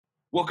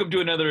Welcome to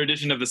another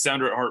edition of the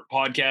Sounder at Heart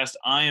podcast.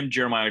 I am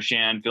Jeremiah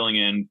Shan, filling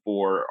in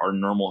for our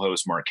normal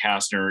host, Mark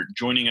Kastner.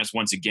 Joining us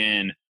once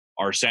again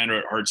are Sounder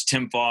at Heart's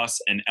Tim Foss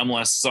and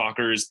MLS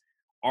Soccer's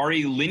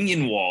Ari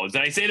Linienwall.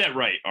 Did I say that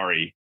right,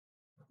 Ari?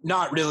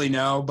 Not really,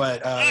 no,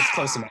 but it's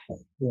close enough.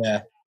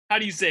 Yeah. How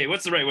do you say?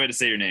 What's the right way to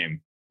say your name?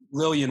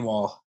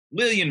 Lilienwall.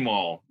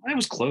 Lilienwall. I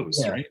was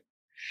close, Yeah.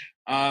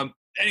 right?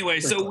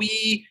 Anyway, so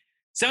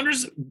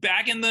Sounders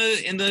back in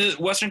the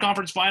Western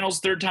Conference Finals,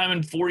 third time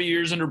in 4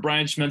 years under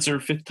Brian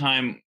Schmetzer, fifth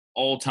time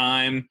all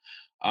time.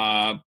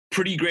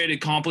 Pretty great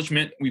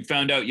accomplishment. We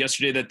found out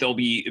yesterday that they'll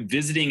be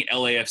visiting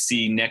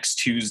LAFC next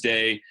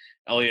Tuesday.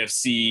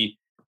 LAFC,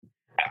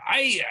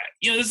 this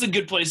is a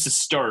good place to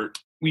start.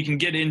 We can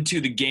get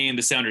into the game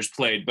the Sounders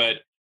played,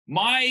 but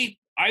I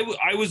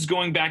was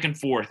going back and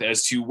forth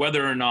as to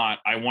whether or not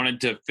I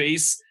wanted to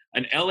face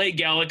an LA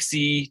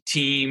Galaxy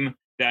team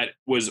that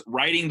was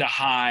riding the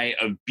high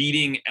of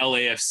beating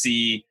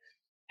LAFC,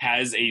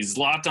 has a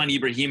Zlatan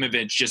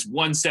Ibrahimovic just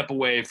one step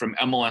away from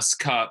MLS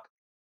Cup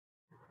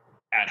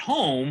at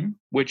home,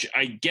 which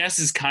I guess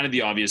is kind of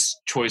the obvious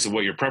choice of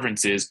what your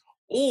preference is,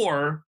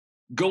 or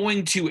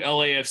going to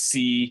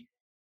LAFC,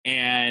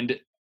 and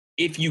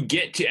if you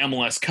get to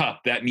MLS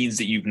Cup, that means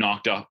that you've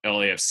knocked off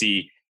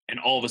LAFC, and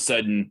all of a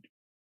sudden,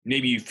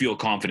 maybe you feel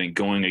confident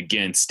going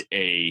against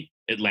a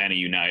Atlanta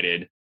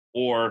United,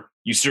 or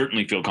you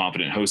certainly feel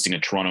confident hosting a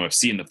Toronto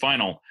FC in the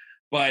final.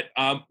 But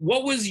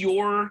what was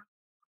your,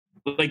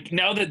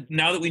 now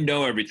that we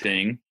know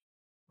everything,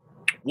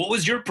 what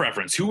was your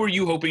preference? Who were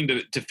you hoping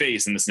to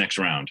face in this next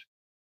round?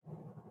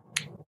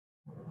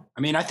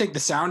 I mean, I think the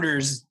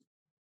Sounders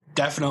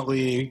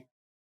definitely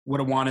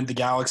would have wanted the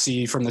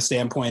Galaxy from the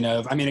standpoint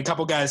of, a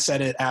couple guys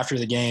said it after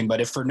the game,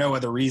 but if for no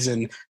other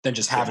reason than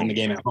just having the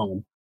game at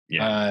home,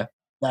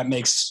 that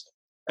makes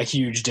a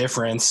huge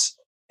difference.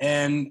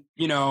 And,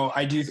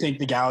 I do think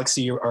the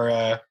Galaxy are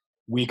a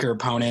weaker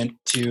opponent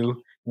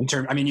too.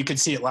 You could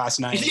see it last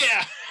night.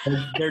 Yeah.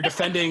 They're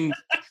defending.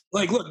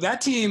 Look, that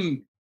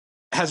team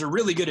has a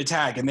really good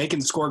attack and they can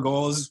score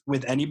goals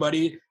with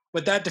anybody.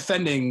 But that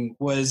defending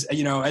was,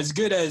 as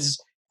good as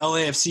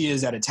LAFC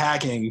is at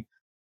attacking,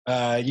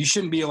 you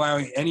shouldn't be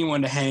allowing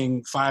anyone to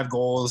hang 5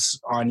 goals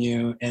on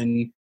you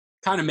and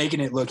kind of making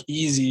it look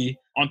easy.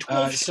 On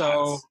 12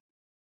 shots.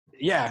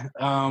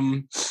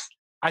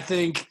 I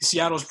think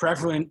Seattle's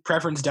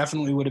preference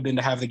definitely would have been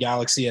to have the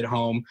Galaxy at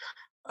home.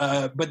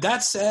 But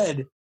that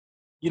said,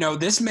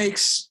 this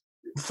makes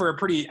for a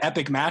pretty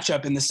epic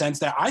matchup in the sense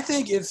that I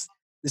think if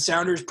the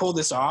Sounders pull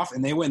this off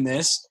and they win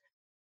this,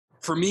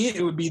 for me,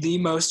 it would be the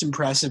most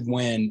impressive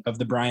win of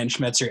the Brian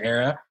Schmetzer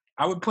era.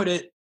 I would put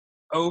it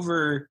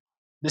over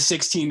the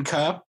 16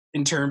 Cup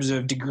in terms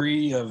of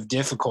degree of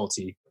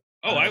difficulty.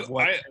 Oh,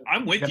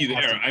 I'm with you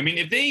there.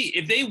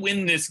 If they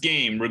win this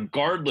game,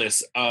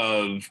 regardless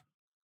of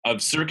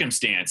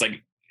circumstance,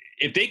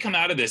 if they come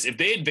out of this, if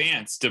they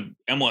advance to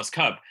MLS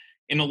Cup,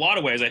 in a lot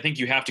of ways, I think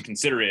you have to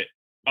consider it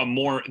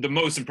the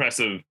most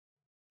impressive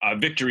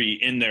victory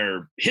in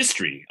their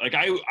history.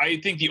 I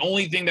think the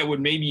only thing that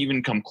would maybe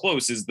even come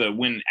close is the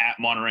win at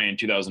Monterrey in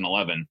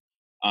 2011.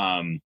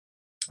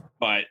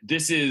 But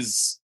this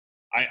is,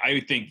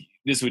 I think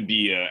this would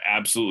be an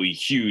absolutely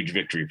huge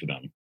victory for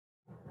them.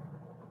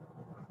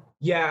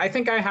 Yeah, I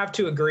think I have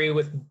to agree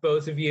with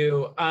both of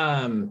you.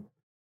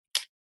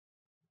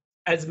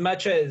 As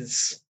much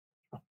as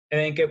I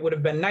think it would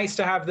have been nice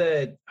to have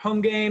the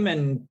home game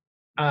and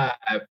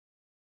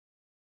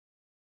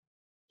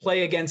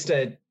play against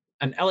an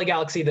LA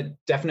Galaxy that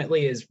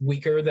definitely is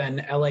weaker than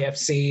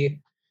LAFC,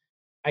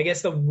 I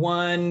guess the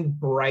one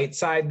bright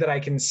side that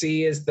I can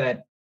see is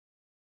that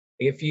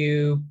if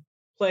you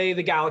play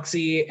the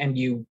Galaxy and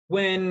you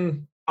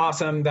win,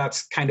 awesome,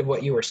 that's kind of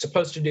what you were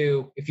supposed to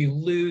do. If you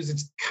lose,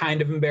 it's kind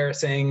of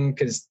embarrassing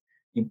because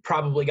you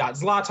probably got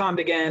Zlatan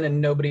again,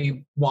 and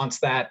nobody wants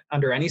that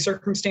under any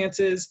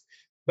circumstances.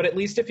 But at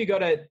least if you go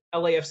to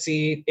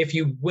LAFC, if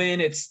you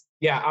win, it's,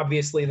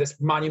 obviously this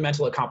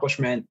monumental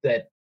accomplishment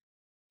that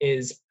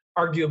is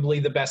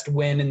arguably the best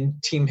win in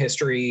team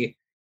history.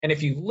 And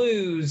if you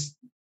lose,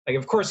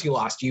 of course you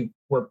lost. You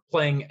were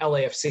playing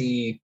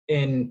LAFC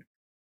in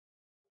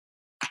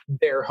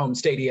their home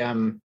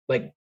stadium,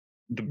 the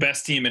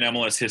best team in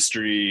MLS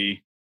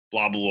history,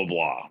 blah, blah,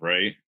 blah,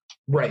 right?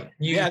 Right.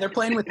 They're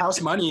playing with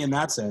house money in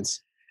that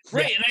sense.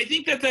 Right. Yeah. And I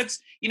think that's,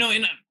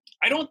 and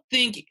I don't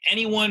think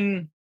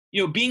anyone,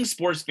 being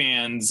sports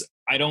fans,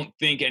 I don't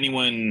think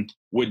anyone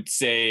would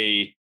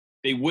say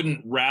they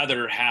wouldn't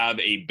rather have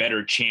a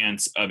better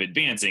chance of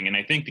advancing. And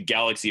I think the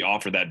Galaxy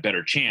offer that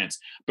better chance.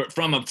 But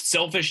from a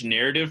selfish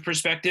narrative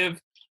perspective,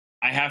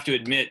 I have to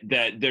admit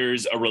that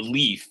there's a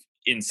relief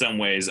in some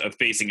ways of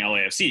facing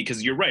LAFC,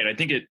 because you're right. I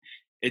think it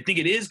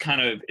is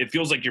kind of, it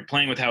feels like you're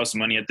playing with house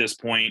money at this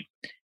point.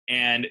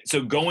 And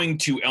so going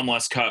to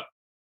MLS Cup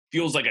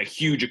feels like a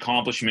huge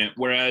accomplishment.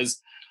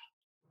 Whereas,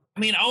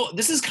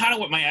 this is kind of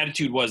what my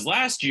attitude was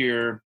last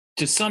year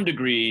to some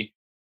degree,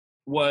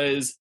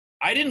 was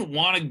I didn't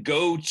want to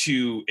go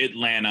to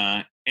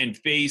Atlanta and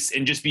face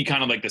and just be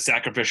kind of like the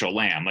sacrificial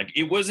lamb.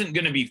 It wasn't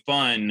going to be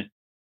fun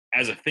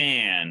as a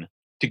fan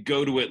to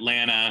go to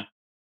Atlanta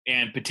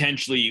and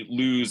potentially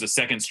lose a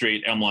second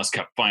straight MLS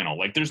Cup final.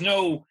 Like there's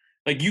no,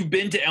 like you've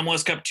been to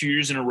MLS Cup 2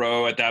 years in a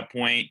row at that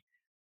point.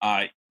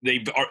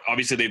 They've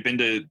been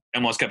to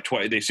MLS Cup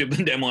twice. They've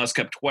been to MLS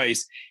Cup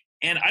twice.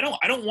 And I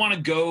don't want to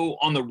go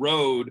on the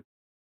road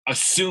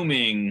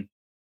assuming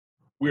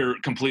we're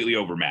completely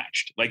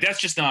overmatched. Like that's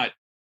just not,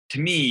 to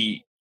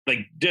me, like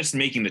just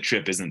making the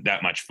trip isn't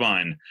that much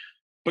fun.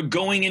 But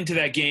going into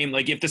that game,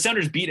 like if the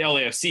Sounders beat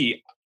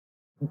LAFC,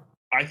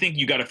 I think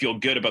you got to feel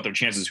good about their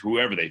chances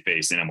whoever they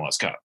face in MLS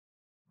Cup.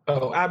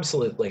 Oh,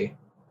 absolutely.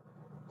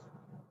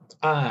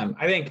 I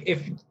think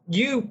if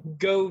you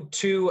go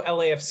to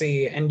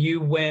LAFC and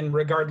you win,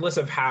 regardless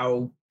of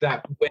how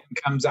that win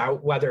comes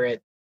out, whether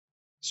it's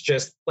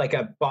just like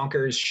a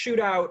bonkers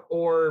shootout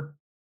or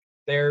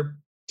their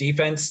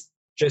defense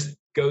just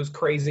goes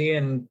crazy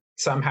and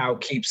somehow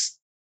keeps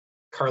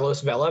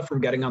Carlos Vela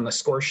from getting on the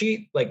score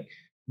sheet, like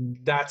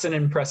that's an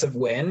impressive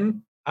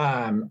win.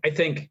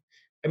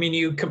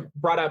 You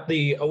brought up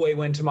the away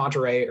win to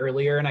Monterrey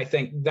earlier, and I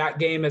think that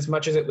game, as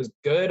much as it was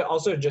good,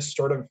 also just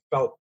sort of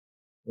felt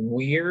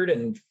weird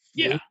and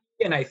fluky.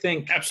 And I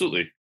think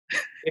absolutely,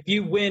 if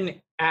you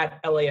win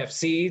at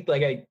LAFC,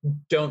 like I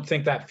don't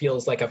think that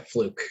feels like a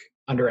fluke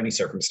under any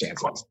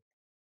circumstances.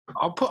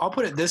 I'll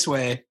put it this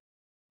way: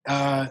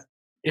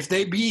 if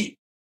they beat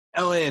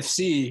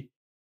LAFC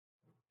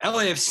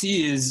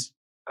is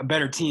a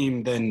better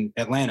team than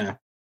Atlanta,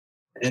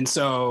 and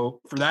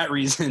so for that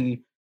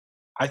reason,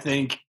 I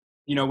think,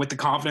 with the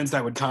confidence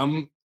that would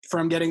come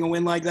from getting a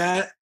win like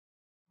that,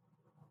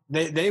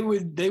 they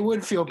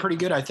would feel pretty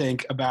good, I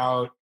think,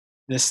 about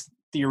this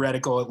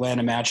theoretical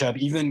Atlanta matchup.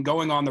 Even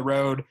going on the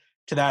road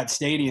to that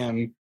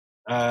stadium,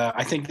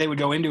 I think they would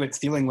go into it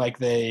feeling like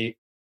they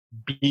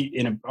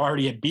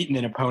already had beaten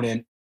an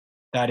opponent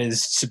that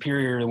is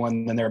superior to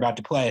one than they're about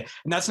to play.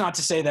 And that's not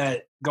to say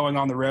that going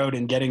on the road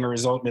and getting a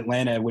result in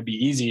Atlanta would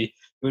be easy.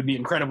 It would be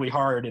incredibly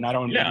hard, and I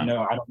don't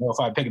know if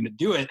I'd pick them to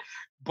do it.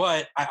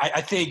 But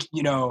I think,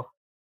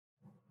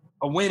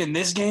 a win in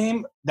this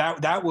game,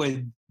 that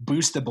would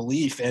boost the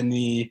belief and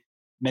the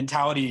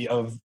mentality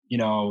of,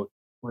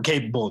 we're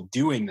capable of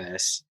doing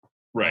this.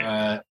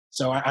 Right.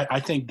 So I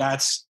think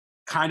that's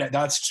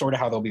sort of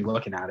how they'll be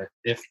looking at it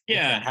if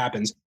that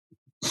happens.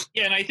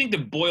 Yeah, and I think to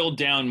boil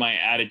down my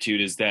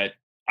attitude is that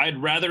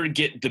I'd rather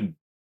get the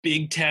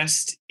big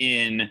test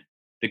in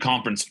the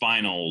conference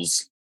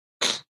finals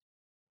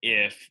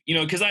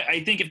because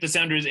I think if the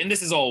Sounders, and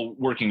this is all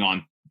working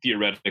on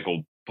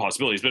theoretical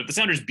possibilities, but if the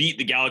Sounders beat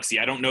the Galaxy,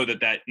 I don't know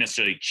that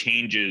necessarily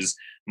changes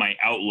my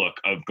outlook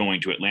of going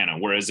to Atlanta.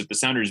 Whereas if the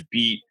Sounders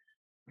beat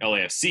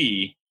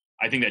LAFC,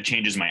 I think that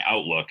changes my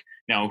outlook.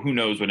 Now, who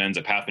knows what ends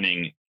up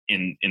happening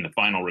in the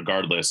final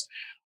regardless.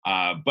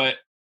 But,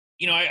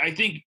 I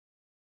think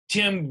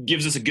Tim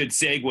gives us a good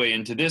segue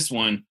into this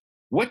one.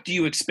 What do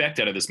you expect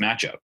out of this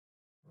matchup?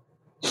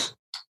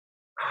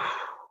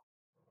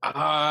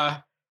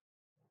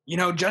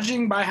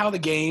 Judging by how the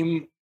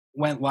game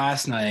went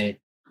last night,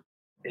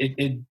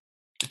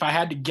 if I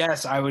had to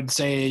guess, I would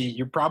say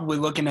you're probably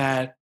looking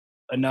at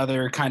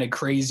another kind of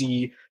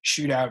crazy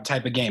shootout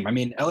type of game. I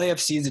mean,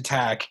 LAFC's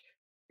attack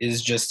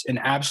is just an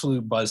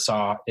absolute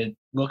buzzsaw. It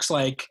looks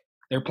like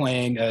they're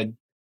playing a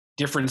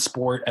different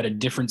sport at a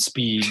different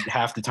speed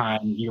half the time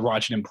you're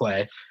watching them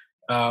play.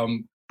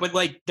 But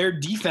like their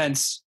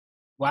defense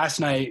last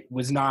night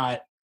was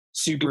not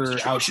super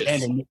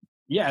outstanding.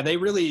 Yeah,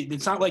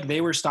 it's not like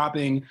they were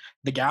stopping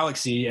the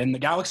Galaxy, and the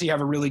Galaxy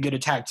have a really good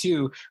attack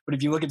too. But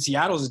if you look at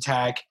Seattle's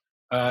attack,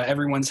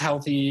 everyone's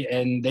healthy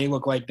and they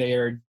look like they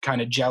are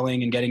kind of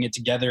gelling and getting it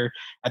together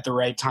at the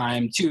right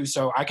time too.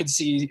 So I could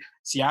see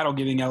Seattle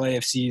giving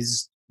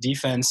LAFC's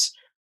defense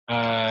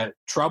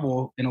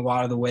trouble in a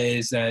lot of the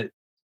ways that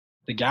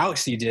the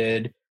Galaxy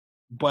did.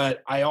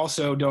 But I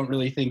also don't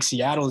really think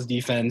Seattle's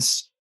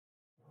defense,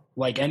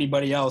 like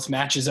anybody else,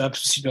 matches up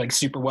like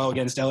super well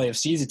against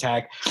LAFC's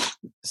attack.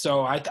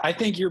 So I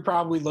think you're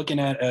probably looking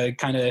at a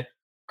kind of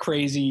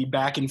crazy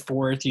back and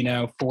forth,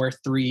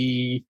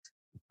 4-3,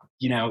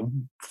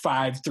 5-3,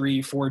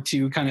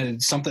 4-2, kind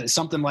of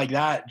something like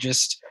that.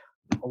 Just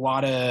a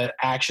lot of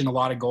action, a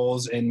lot of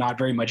goals, and not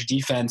very much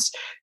defense,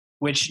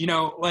 which,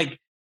 like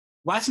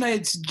last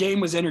night's game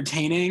was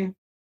entertaining.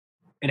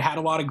 It had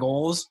a lot of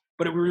goals,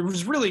 but it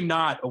was really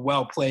not a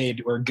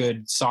well-played or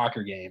good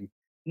soccer game.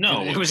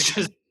 No, it was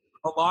just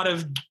a lot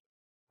of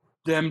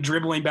them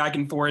dribbling back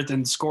and forth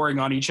and scoring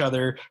on each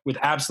other with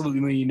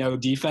absolutely no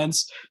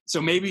defense.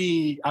 So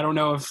maybe, I don't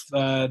know if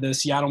the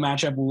Seattle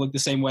matchup will look the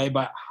same way,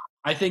 but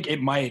I think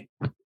it might.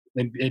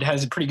 It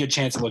has a pretty good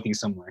chance of looking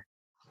similar.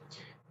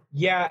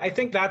 Yeah, I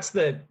think that's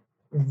the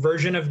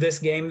version of this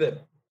game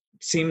that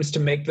seems to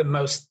make the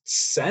most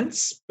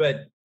sense,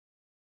 but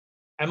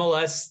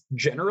MLS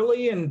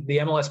generally and the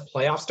MLS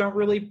playoffs don't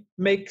really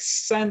make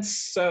sense.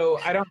 So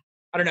I don't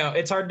know.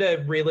 It's hard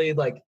to really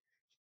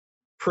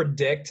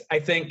predict. I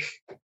think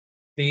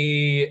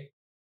the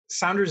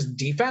Sounders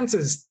defense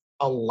is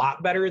a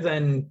lot better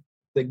than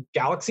the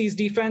Galaxy's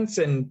defense,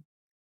 and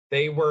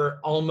they were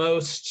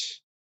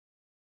almost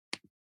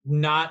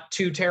not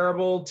too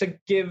terrible to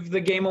give the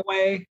game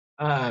away.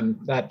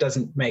 That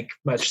doesn't make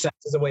much sense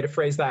as a way to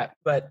phrase that,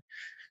 but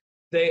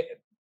they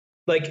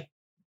like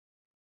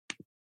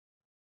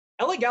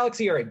LA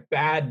Galaxy are a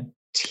bad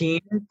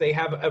team. They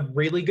have a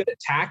really good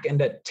attack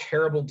and a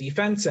terrible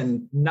defense,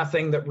 and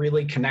nothing that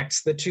really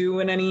connects the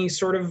two in any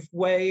sort of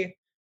way.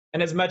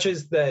 And as much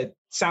as the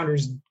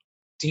Sounders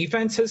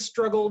defense has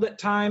struggled at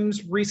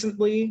times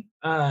recently,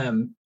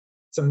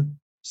 some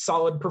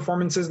solid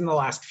performances in the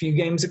last few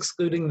games,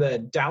 excluding the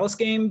Dallas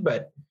game,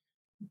 but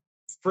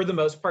for the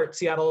most part,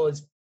 Seattle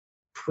is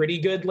pretty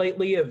good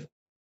lately of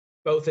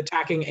both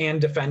attacking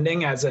and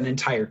defending as an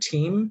entire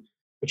team,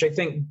 which I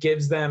think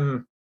gives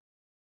them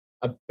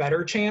a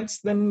better chance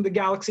than the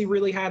Galaxy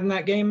really had in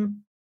that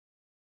game.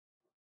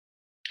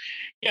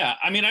 Yeah,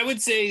 I mean, I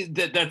would say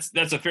that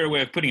that's a fair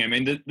way of putting it. I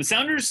mean, the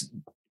Sounders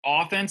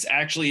offense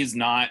actually is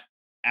not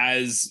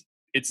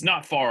it's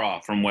not far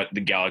off from what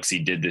the Galaxy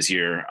did this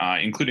year,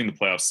 including the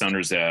playoffs.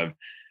 Sounders have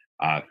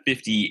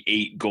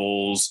 58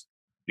 goals.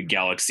 The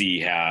Galaxy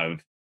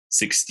have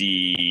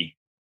 62.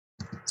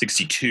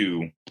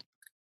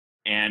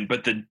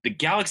 But the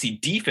Galaxy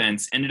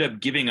defense ended up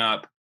giving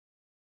up,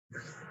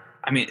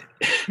 I mean,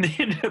 they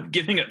ended up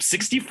giving up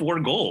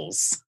 64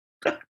 goals.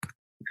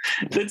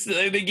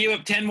 They gave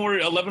up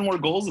 11 more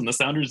goals than the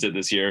Sounders did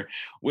this year,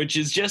 which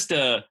is just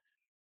an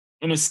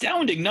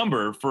astounding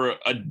number for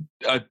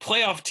a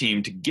playoff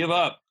team to give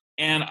up.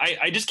 And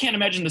I just can't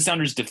imagine the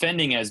Sounders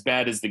defending as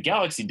bad as the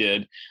Galaxy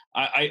did.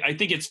 I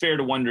think it's fair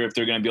to wonder if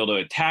they're going to be able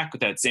to attack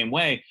with that same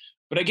way.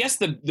 But I guess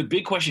the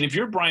big question, if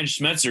you're Brian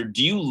Schmetzer,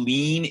 do you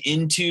lean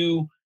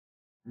into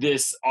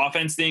this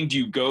offense thing? Do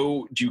you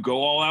go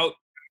all out?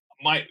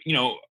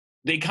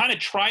 They kind of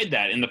tried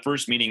that in the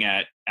first meeting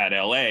at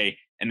LA,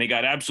 and they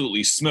got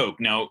absolutely smoked.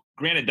 Now,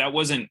 granted, that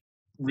wasn't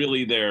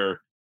really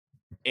their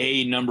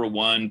number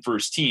one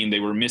first team. They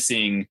were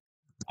missing,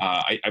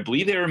 I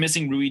believe they were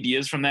missing Rui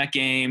Diaz from that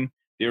game.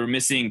 They were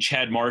missing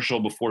Chad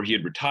Marshall before he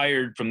had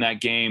retired from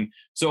that game.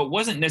 So it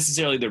wasn't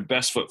necessarily their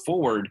best foot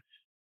forward,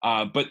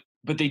 but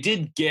they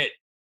did get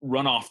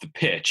run off the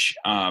pitch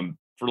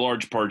for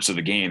large parts of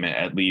the game,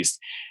 at least.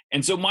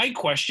 And so my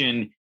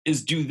question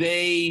is, do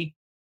they,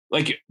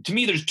 to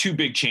me, there's two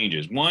big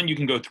changes. One, you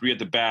can go three at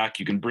the back.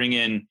 You can bring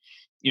in,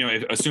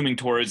 assuming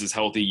Torres is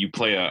healthy, you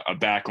play a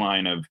back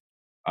line of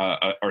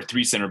or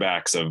three center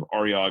backs of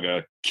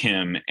Arriaga,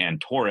 Kim,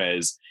 and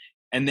Torres.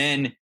 And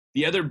then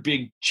the other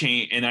big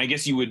change, and I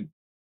guess you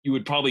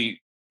would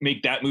probably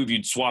make that move.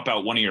 You'd swap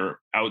out one of your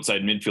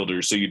outside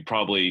midfielders. So you'd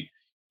probably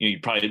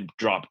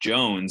drop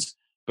Jones.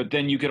 But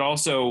then you could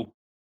also,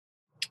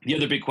 the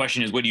other big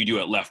question is, what do you do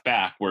at left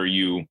back? Are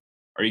you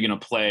going to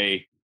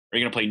play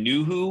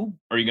Nuhu?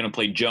 Are you going to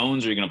play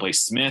Jones? Are you going to play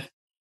Smith?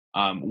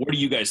 Where do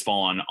you guys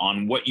fall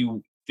on what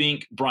you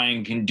think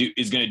Brian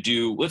is going to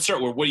do? Let's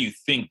start with what do you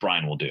think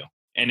Brian will do,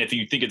 and if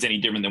you think it's any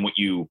different than what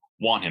you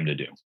want him to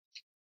do.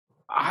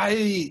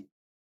 I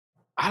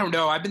don't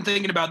know. I've been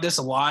thinking about this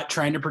a lot,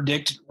 trying to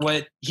predict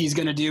what he's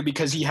going to do,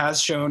 because he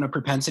has shown a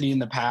propensity in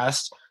the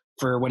past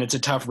for when it's a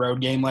tough road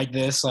game like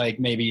this, like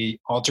maybe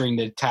altering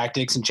the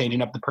tactics and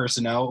changing up the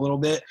personnel a little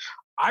bit.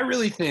 I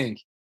really think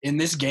in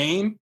this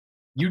game,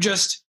 you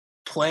just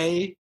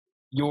play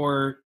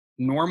your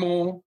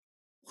normal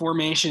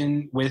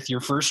formation with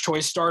your first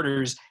choice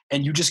starters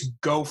and you just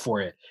go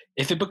for it.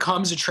 If it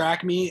becomes a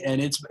track meet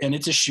and it's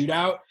a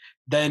shootout,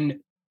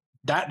 then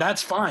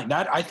that's fine.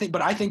 I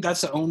think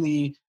that's the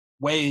only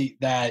way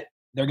that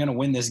they're going to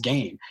win this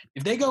game.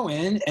 If they go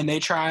in and they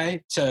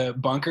try to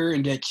bunker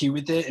and get cute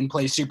with it and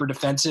play super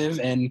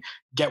defensive and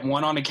get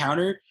one on a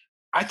counter,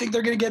 I think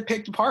they're going to get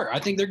picked apart. I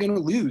think they're going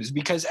to lose,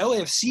 because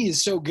LAFC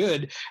is so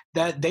good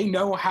that they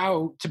know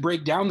how to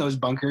break down those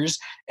bunkers,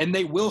 and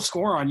they will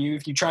score on you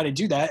if you try to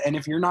do that. And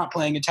if you're not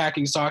playing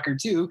attacking soccer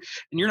too,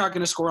 and you're not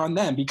going to score on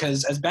them,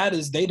 because as bad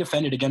as they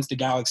defended against the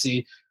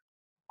Galaxy,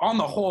 on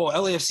the whole,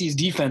 LAFC's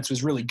defense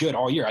was really good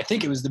all year. I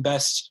think it was the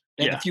best,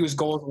 they had the fewest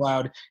goals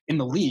allowed in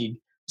the league.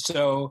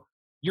 So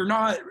you're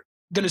not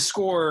going to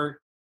score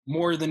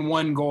more than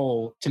one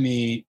goal, to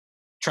me,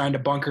 trying to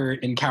bunker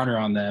and counter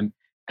on them.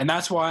 And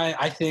that's why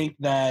I think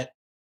that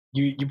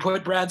you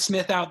put Brad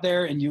Smith out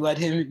there and you let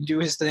him do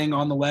his thing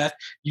on the left.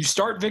 You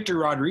start Victor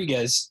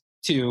Rodriguez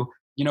too,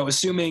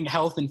 assuming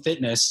health and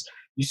fitness.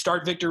 You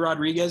start Victor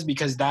Rodriguez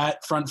because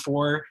that front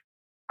four,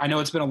 I know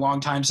it's been a long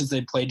time since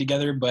they played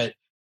together, but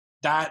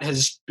that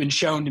has been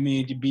shown to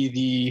me to be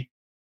the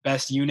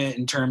best unit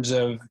in terms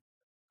of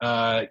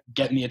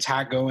getting the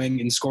attack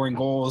going and scoring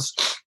goals.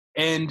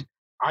 And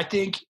I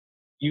think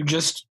you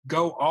just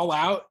go all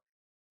out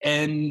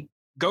and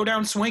go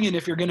down swinging.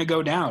 If you're going to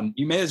go down,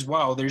 you may as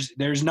well.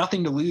 There's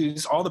nothing to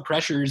lose. All the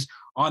pressure's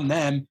on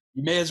them.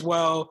 You may as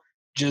well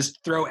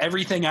just throw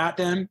everything at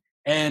them.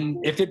 And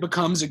if it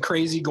becomes a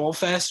crazy goal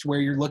fest where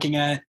you're looking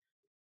at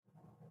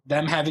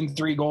them having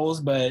 3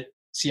 goals, but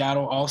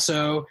Seattle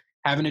also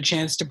having a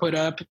chance to put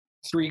up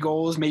 3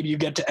 goals, maybe you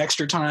get to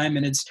extra time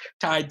and it's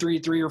tied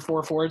 3-3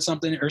 or 4-4 or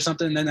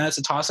something, then that's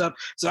a toss-up.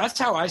 So that's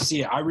how I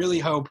see it. I really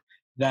hope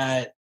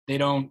that they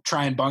don't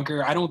try and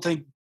bunker. I don't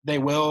think they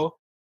will.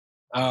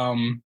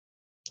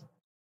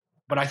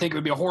 But I think it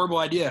would be a horrible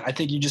idea. I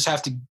think you just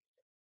have to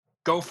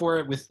go for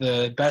it with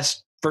the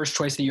best first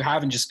choice that you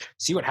have and just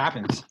see what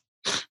happens.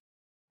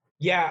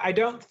 Yeah, I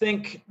don't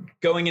think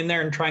going in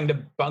there and trying to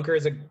bunker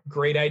is a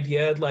great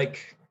idea.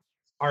 Like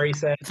Ari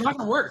said, it's not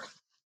going to work.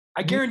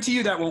 I guarantee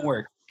you that won't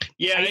work.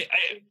 Yeah,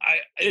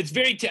 it's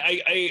very.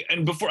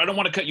 And before, I don't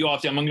want to cut you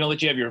off, Tim. I'm going to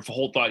let you have your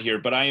whole thought here,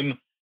 but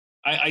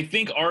I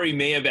think Ari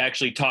may have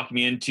actually talked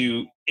me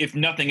into, if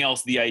nothing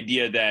else, the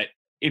idea that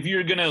if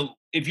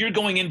you're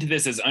going into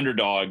this as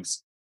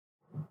underdogs,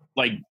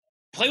 like,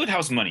 play with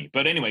house money.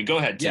 But anyway, go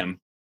ahead, Tim.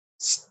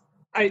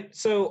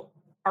 So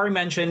Ari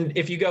mentioned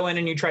if you go in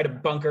and you try to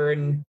bunker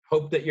and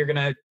hope that you're going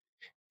to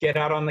get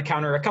out on the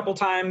counter a couple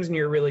times and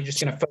you're really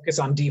just going to focus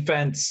on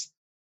defense.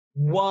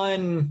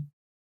 One,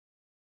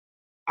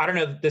 I don't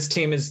know that this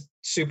team is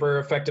super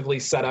effectively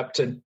set up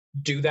to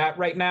do that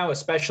right now,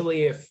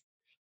 especially if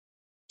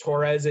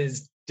Torres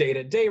is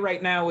day-to-day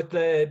right now with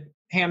the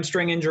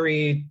hamstring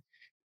injury.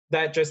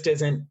 That just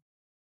isn't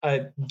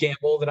a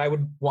gamble that I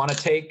would want to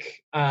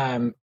take.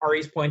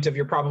 Ari's point of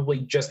you're probably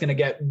just going to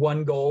get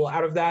one goal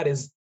out of that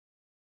is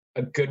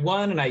a good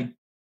one, and I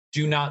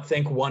do not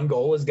think one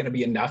goal is going to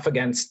be enough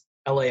against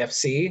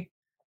LAFC.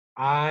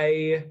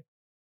 I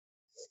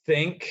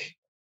think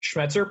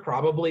Schmetzer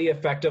probably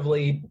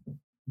effectively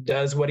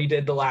does what he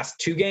did the last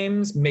two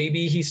games.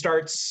 Maybe he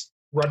starts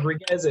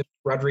Rodriguez if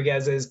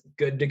Rodriguez is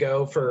good to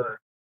go for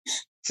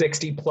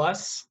 60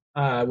 plus,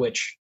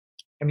 which,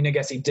 I mean, I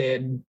guess he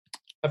did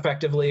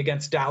effectively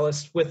against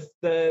Dallas with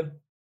the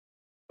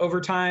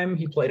overtime.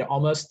 He played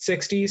almost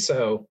 60.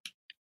 So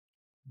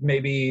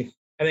maybe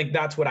I think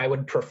that's what I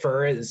would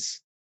prefer is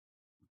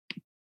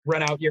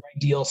run out your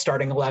ideal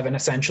starting 11,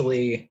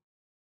 essentially.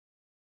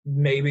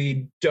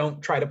 Maybe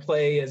don't try to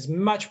play as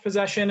much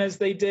possession as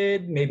they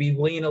did. Maybe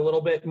lean a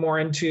little bit more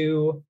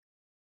into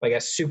like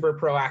a super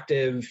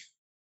proactive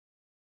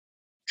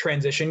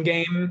transition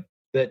game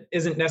that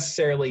isn't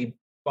necessarily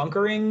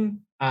bunkering.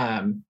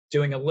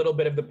 Doing a little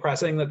bit of the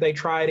pressing that they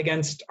tried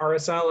against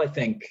RSL, I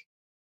think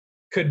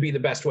could be the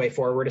best way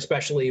forward,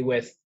 especially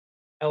with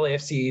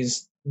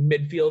LAFC's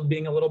midfield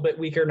being a little bit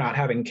weaker, not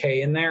having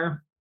K in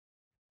there.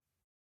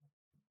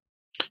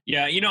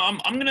 Yeah,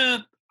 I'm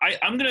gonna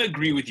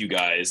agree with you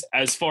guys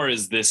as far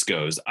as this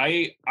goes.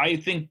 I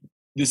think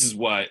this is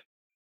what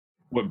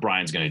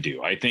Brian's gonna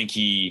do. I think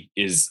he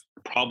is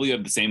probably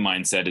of the same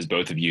mindset as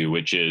both of you,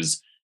 which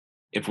is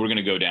if we're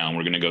gonna go down,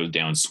 we're gonna go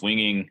down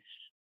swinging.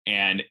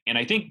 And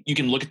I think you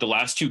can look at the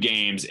last two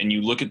games and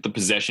you look at the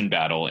possession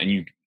battle and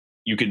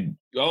you could,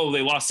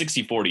 they lost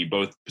 60-40,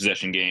 both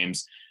possession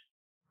games.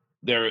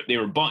 They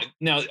were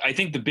now, I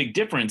think the big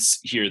difference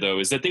here though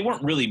is that they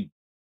weren't really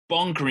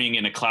bunkering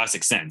in a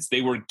classic sense.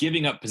 They were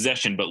giving up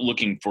possession but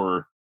looking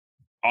for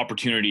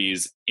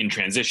opportunities in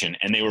transition,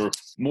 and they were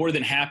more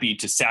than happy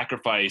to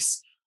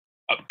sacrifice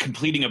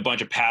completing a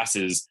bunch of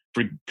passes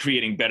for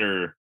creating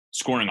better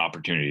scoring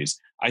opportunities.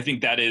 I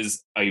think that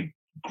is a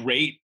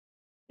great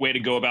way to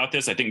go about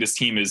this. I think this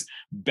team is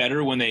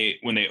better when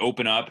they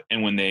open up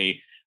and when they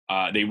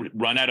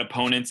run at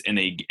opponents and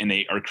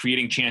they are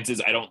creating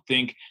chances. I don't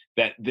think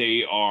that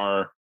they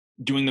are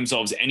doing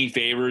themselves any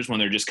favors when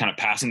they're just kind of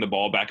passing the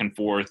ball back and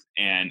forth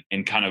and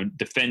kind of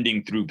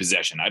defending through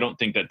possession. I don't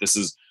think that this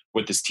is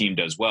what this team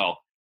does well.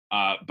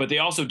 But they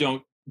also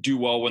don't do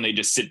well when they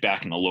just sit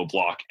back in a low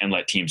block and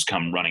let teams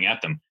come running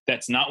at them.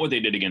 That's not what they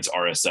did against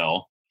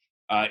RSL.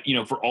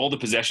 For all the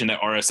possession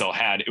that RSL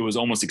had, it was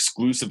almost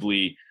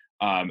exclusively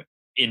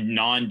in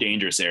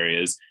non-dangerous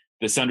areas.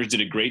 The Sounders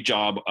did a great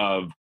job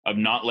of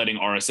not letting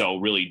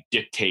RSL really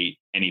dictate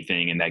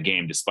anything in that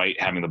game,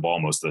 despite having the ball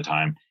most of the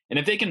time. And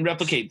if they can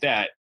replicate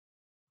that,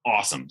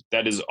 awesome.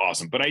 That is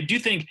awesome. But I do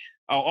think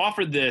I'll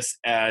offer this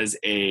as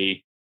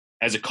a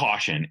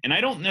caution. And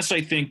I don't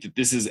necessarily think that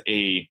this is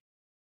a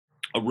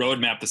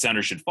roadmap the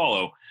Sounders should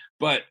follow.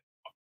 But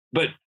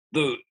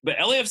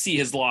LAFC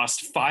has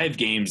lost 5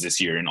 games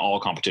this year in all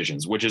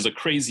competitions, which is a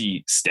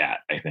crazy stat,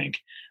 I think.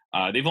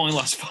 They've only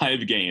lost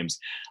 5 games.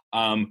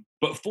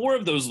 But 3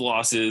 of those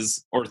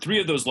losses were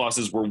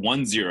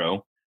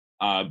 1-0.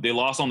 They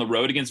lost on the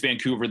road against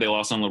Vancouver. They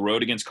lost on the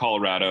road against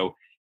Colorado.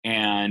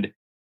 And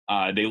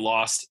they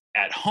lost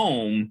at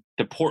home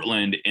to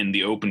Portland in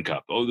the Open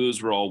Cup.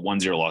 Those were all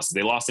 1-0 losses.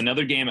 They lost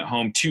another game at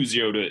home,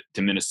 2-0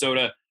 to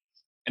Minnesota.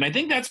 And I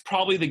think that's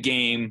probably the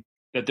game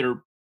that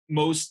they're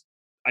most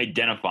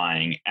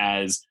identifying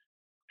as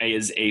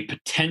a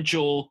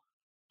potential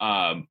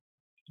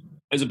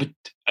as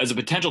a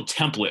potential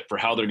template for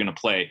how they're going to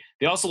play.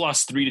 They also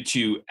lost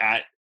 3-2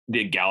 at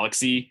the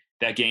Galaxy.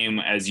 That game,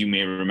 as you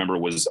may remember,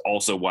 was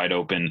also wide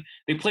open.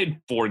 They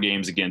played 3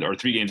 games against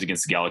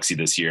the Galaxy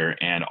this year,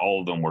 and all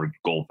of them were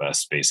goal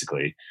fests,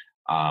 basically.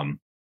 And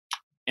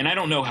I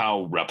don't know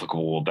how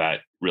replicable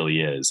that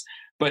really is.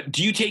 But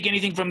do you take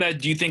anything from that?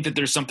 Do you think that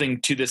there's something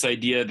to this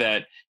idea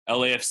that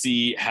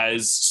LAFC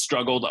has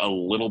struggled a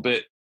little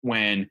bit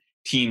when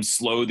teams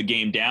slow the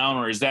game down,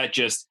 or is that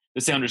just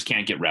the Sounders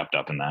can't get wrapped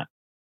up in that?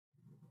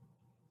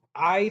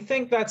 I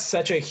think that's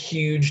such a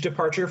huge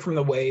departure from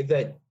the way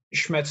that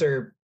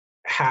Schmetzer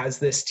has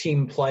this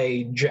team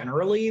play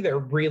generally. They're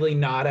really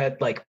not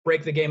at like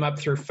break the game up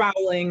through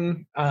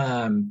fouling.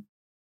 I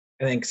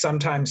think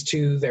sometimes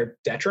to their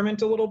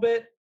detriment a little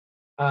bit.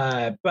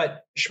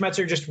 But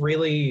Schmetzer just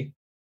really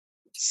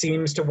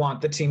seems to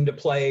want the team to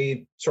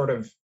play sort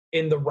of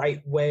in the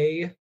right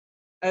way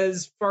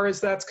as far as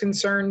that's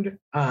concerned.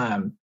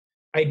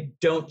 I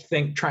don't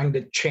think trying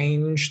to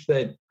change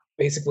the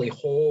basically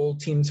whole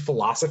team's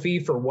philosophy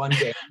for one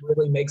game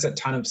really makes a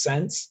ton of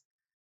sense.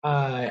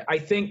 I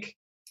think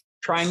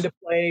trying to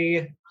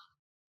play,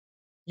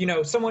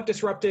 somewhat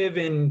disruptive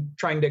and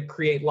trying to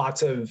create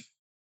lots of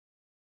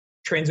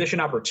transition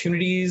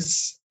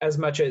opportunities as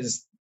much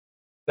as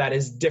that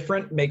is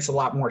different makes a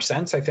lot more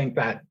sense. I think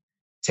that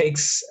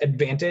takes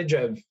advantage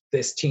of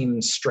this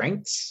team's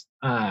strengths.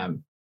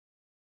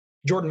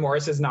 Jordan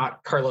Morris is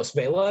not Carlos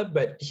Vela,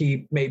 but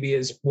he maybe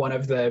is one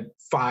of the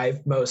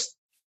 5 most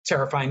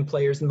terrifying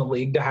players in the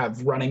league to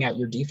have running at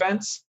your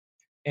defense.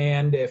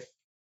 And if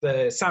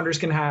the Sounders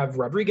can have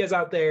Rodriguez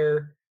out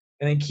there,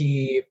 I think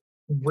he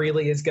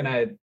really is going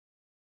to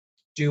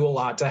do a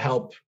lot to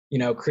help,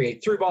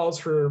 create through balls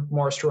for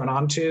Morris to run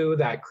onto.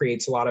 That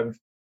creates a lot of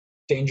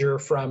danger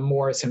from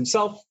Morris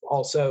himself.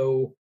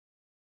 Also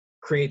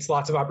creates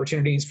lots of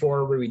opportunities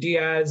for Rui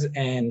Diaz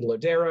and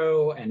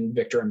Lodero and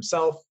Victor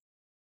himself.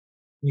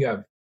 You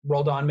have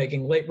Roldan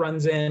making late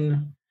runs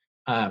in.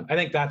 I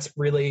think that's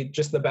really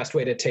just the best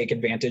way to take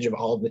advantage of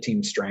all of the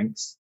team's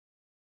strengths.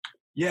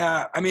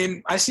 Yeah, I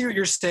mean, I see what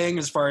you're saying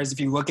as far as if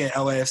you look at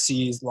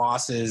LAFC's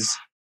losses,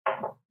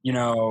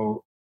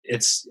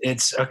 it's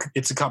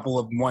a couple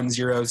of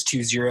 1-0s,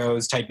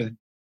 2-0s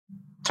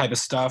type of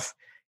stuff.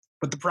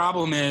 But the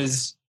problem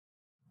is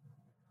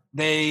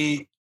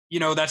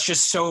that's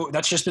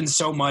just been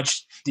so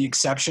much the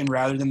exception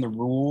rather than the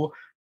rule.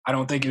 I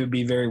don't think it would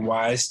be very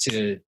wise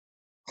to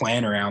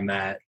plan around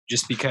that,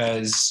 just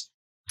because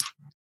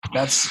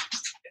I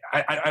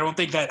don't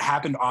think that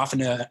happened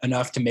often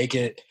enough to make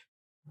it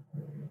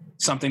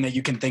something that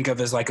you can think of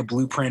as like a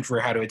blueprint for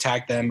how to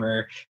attack them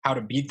or how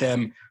to beat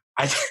them.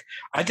 I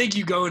think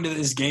you go into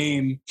this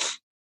game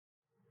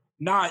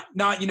not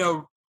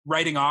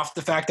writing off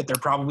the fact that they're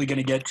probably going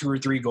to get 2 or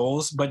 3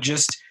 goals, but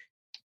just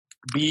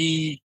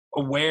be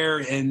aware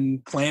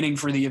and planning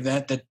for the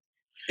event that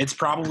it's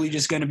probably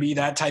just going to be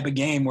that type of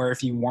game where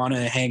if you want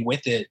to hang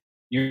with it,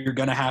 you're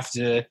going to have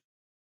to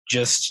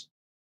just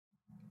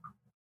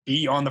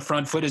be on the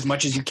front foot as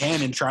much as you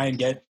can and try and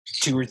get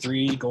 2 or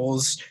 3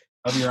 goals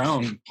of your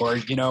own, or,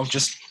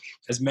 just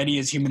as many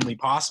as humanly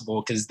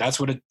possible. Cause that's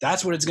what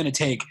it's going to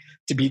take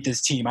to beat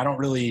this team.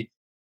 Anything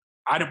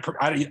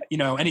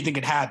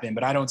could happen,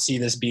 but I don't see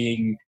this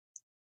being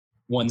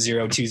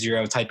 1-0,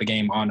 2-0 type of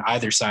game on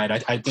either side.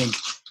 I think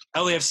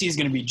LAFC is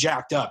going to be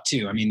jacked up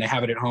too. I mean, they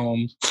have it at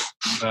home.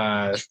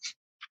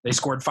 They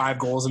scored 5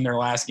 goals in their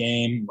last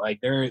game. Like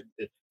they're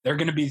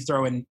going to be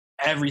throwing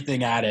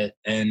everything at it.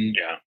 And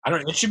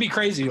it should be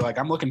crazy. Like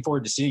I'm looking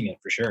forward to seeing it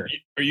for sure.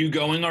 Are you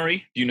going,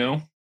 Ari? Do you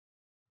know?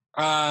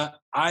 I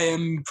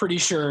am pretty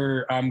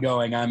sure I'm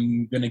going.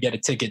 I'm going to get a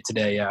ticket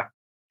today. Yeah.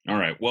 All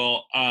right.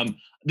 Well,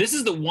 this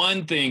is the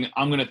one thing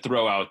I'm going to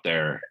throw out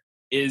there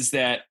is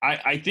that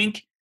I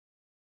think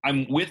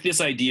I'm with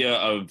this idea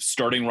of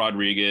starting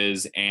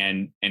Rodriguez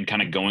and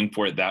kind of going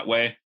for it that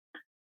way.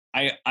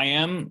 I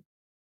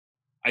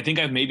think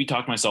I've maybe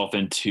talked myself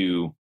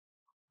into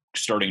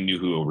starting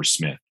Nuhu over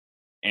Smith.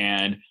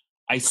 And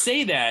I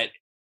say that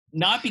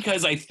not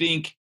because I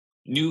think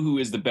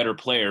Nuhu is the better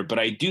player, but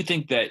I do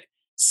think that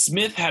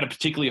Smith had a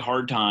particularly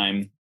hard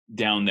time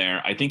down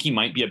there. I think he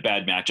might be a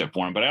bad matchup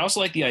for him, but I also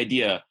like the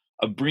idea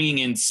of bringing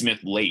in Smith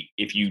late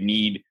if you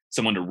need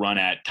someone to run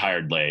at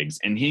tired legs.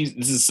 And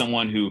this is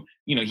someone who,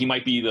 he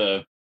might be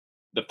the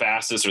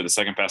fastest or the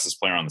second fastest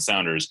player on the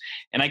Sounders.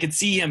 And I could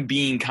see him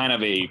being kind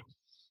of a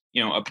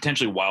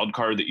potentially wild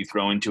card that you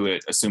throw into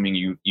it, assuming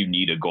you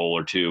need a goal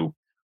or 2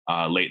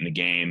 late in the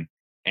game.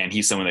 And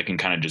he's someone that can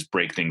kind of just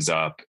break things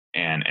up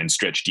and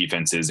stretch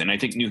defenses. And I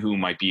think Nuhu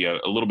might be a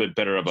little bit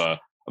better of a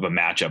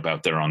matchup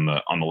out there on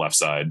the left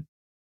side.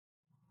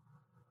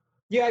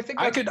 Yeah, I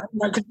think I could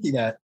see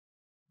that.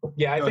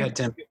 Yeah, Go ahead,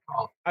 Tim.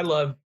 I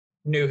love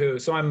Nuhu,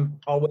 so I'm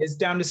always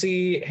down to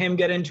see him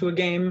get into a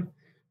game.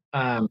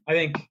 I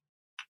think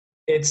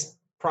it's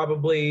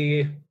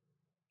probably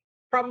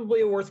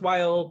a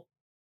worthwhile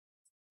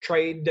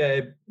trade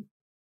to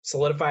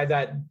solidify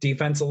that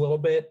defense a little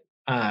bit,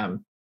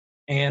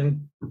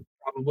 and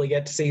probably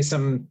get to see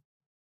some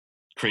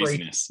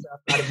craziness stuff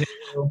out of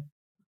Nuhu.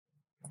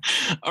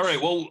 All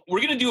right, well, we're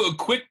going to do a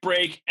quick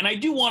break, and I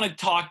do want to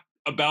talk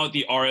about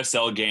the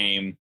RSL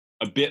game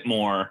a bit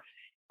more,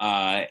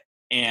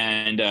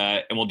 and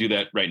we'll do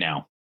that right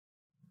now.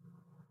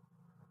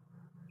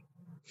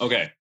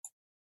 Okay.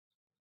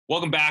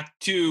 Welcome back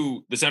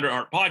to the Center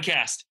Art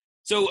Podcast.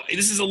 So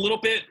this is a little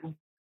bit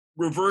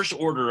reverse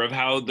order of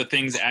how the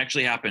things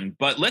actually happened,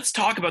 but let's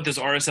talk about this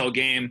RSL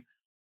game.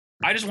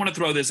 I just want to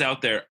throw this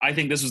out there. I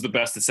think this was the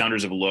best the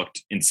Sounders have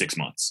looked in 6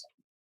 months.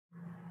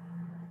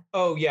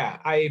 Oh, yeah.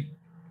 I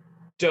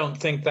don't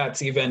think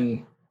that's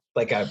even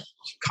like a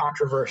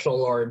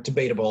controversial or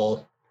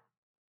debatable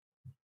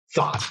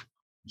thought.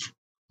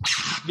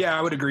 Yeah,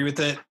 I would agree with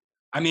it.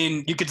 I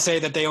mean, you could say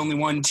that they only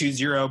won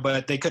 2-0,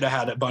 but they could have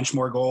had a bunch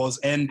more goals.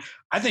 And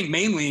I think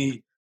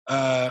mainly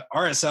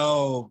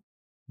RSL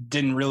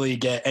didn't really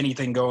get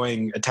anything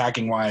going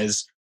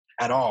attacking-wise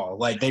at all.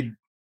 Like,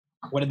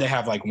 what did they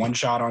have, like one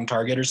shot on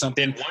target or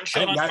something? They had one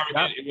shot on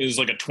target. It was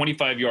like a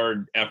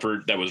 25-yard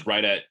effort that was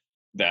right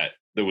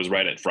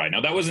at Fry.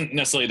 Now, that wasn't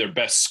necessarily their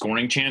best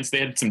scoring chance. They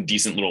had some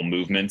decent little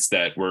movements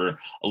that were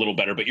a little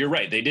better, but you're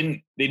right. They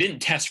didn't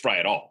test Fry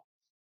at all.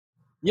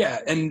 Yeah,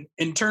 and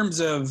in terms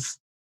of,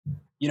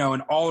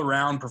 an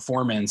all-around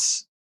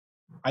performance,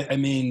 I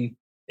mean,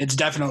 it's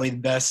definitely the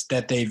best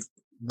that they've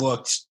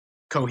looked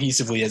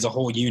cohesively as a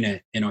whole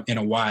unit in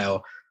a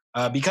while.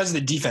 Because of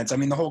the defense. I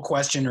mean, the whole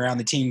question around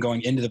the team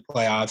going into the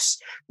playoffs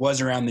was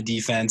around the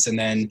defense, and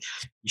then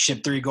you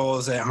ship 3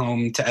 goals at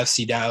home to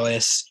FC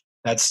Dallas.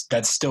 That's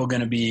still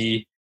going to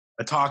be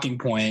a talking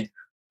point.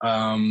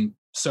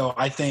 So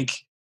I think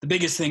the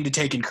biggest thing to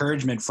take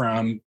encouragement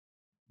from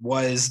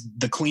was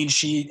the clean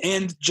sheet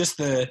and just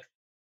the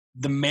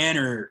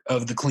manner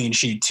of the clean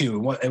sheet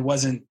too. It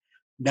wasn't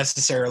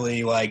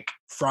necessarily like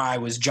Fry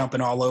was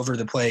jumping all over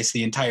the place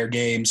the entire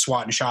game,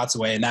 swatting shots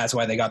away, and that's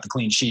why they got the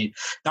clean sheet.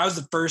 That was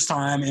the first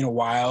time in a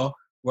while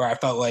where I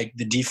felt like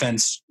the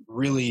defense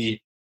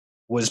really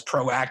was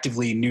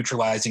proactively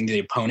neutralizing the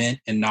opponent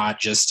and not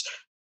just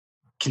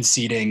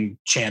conceding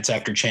chance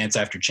after chance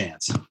after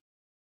chance.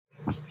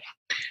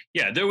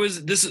 Yeah, that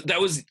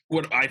was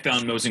what I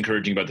found most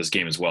encouraging about this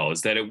game as well,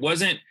 is that it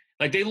wasn't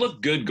like they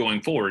looked good going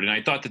forward. And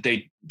I thought that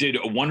they did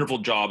a wonderful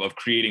job of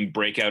creating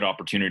breakout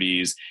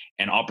opportunities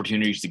and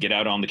opportunities to get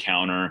out on the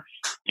counter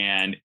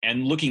and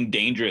looking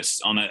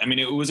dangerous on it. I mean,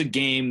 it was a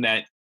game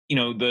that,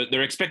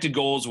 their expected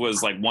goals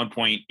was like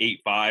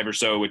 1.85 or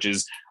so, which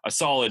is a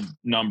solid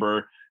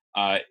number.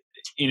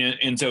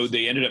 And so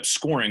they ended up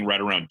scoring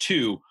right around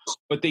 2,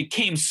 but they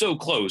came so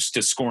close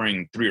to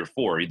scoring 3 or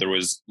 4. There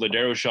was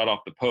Ladero shot off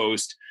the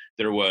post.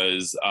 There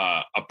was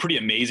a pretty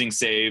amazing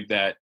save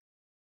that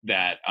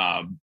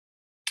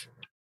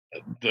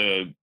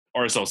the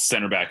RSL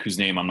center back, whose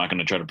name I'm not going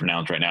to try to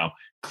pronounce right now,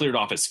 cleared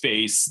off his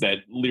face that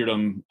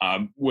Leardom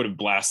would have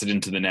blasted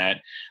into the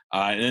net.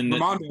 And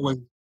then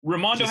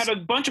Raimondo had a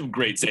bunch of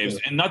great saves,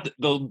 and not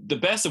the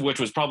best of which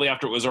was probably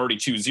after it was already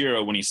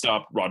 2-0 when he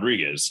stopped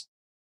Rodriguez.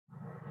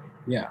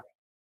 Yeah.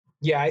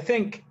 Yeah, I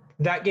think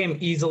that game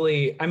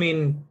easily, I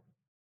mean,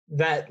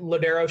 that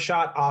Ladero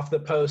shot off the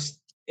post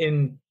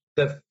in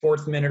the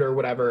 4th minute or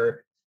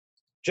whatever,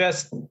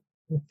 just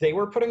they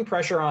were putting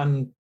pressure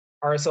on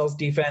RSL's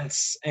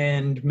defense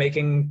and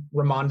making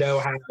Raimondo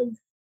have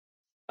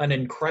an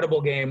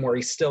incredible game where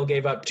he still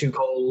gave up 2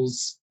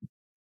 goals.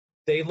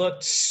 They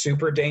looked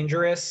super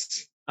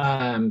dangerous.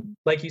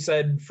 Like you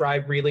said, Fry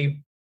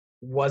really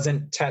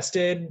wasn't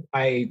tested.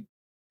 I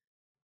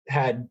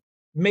had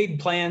made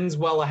plans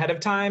well ahead of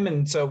time,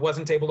 and so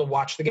wasn't able to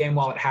watch the game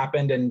while it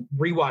happened, and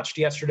rewatched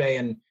yesterday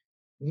and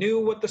knew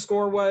what the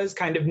score was,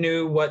 kind of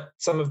knew what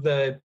some of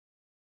the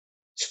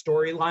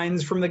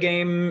storylines from the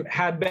game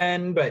had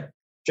been, but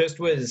just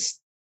was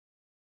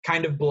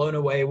kind of blown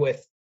away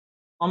with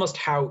almost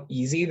how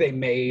easy they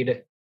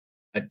made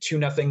a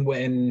 2-0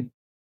 win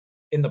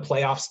in the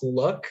playoffs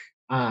look.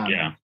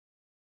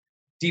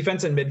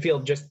 Defense and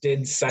midfield just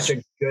did such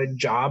a good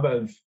job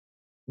of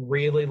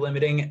really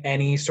limiting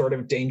any sort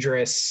of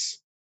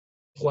dangerous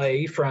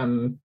play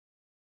from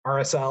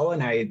RSL,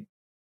 and I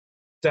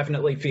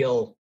definitely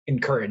feel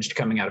encouraged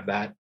coming out of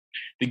that.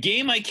 The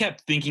game I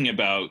kept thinking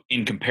about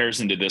in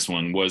comparison to this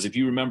one was, if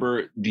you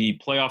remember the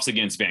playoffs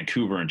against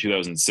Vancouver in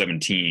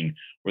 2017,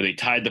 where they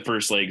tied the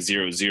first leg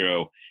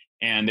 0-0,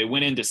 and they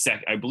went into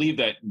I believe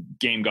that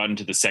game got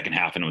into the second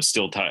half and it was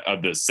still tied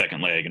of the second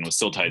leg and was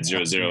still tied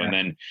 0-0. Yeah. And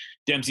then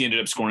Dempsey ended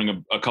up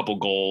scoring a couple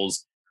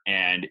goals,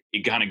 and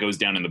it kind of goes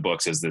down in the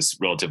books as this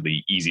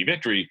relatively easy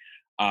victory.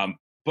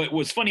 But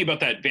what's funny about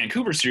that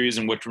Vancouver series,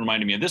 and what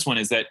reminded me of this one,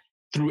 is that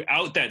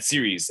throughout that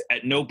series,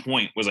 at no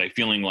point was I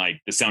feeling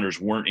like the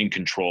Sounders weren't in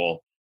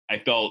control. I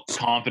felt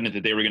confident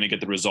that they were going to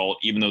get the result,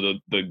 even though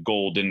the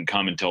goal didn't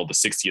come until the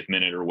 60th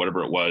minute or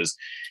whatever it was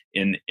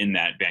in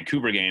that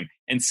Vancouver game.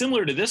 And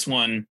similar to this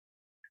one,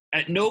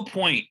 at no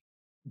point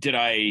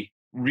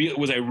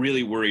was I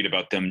really worried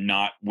about them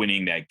not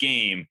winning that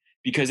game,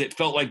 because it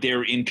felt like they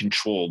were in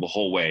control the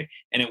whole way.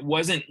 And it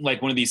wasn't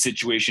like one of these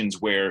situations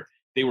where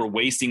they were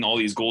wasting all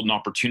these golden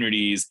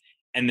opportunities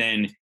and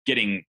then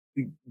getting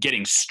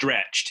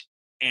stretched,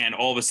 and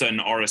all of a sudden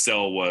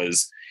RSL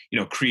was,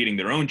 creating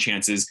their own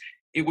chances.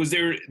 It was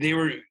they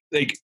were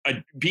like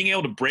being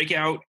able to break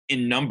out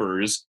in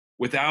numbers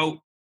without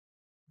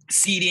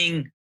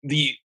ceding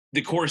the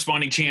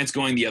corresponding chance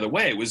going the other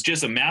way. It was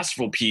just a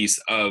masterful piece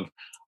of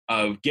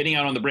getting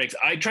out on the breaks.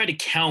 I tried to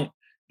count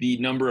the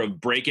number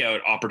of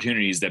breakout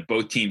opportunities that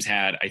both teams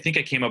had. I think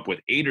I came up with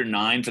 8 or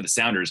 9 for the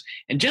Sounders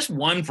and just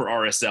 1 for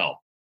RSL.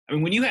 I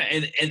mean, when you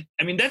had, and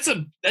I mean, that's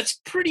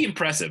pretty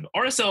impressive.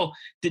 RSL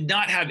did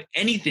not have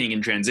anything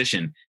in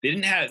transition.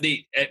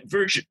 They at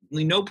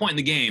virtually no point in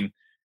the game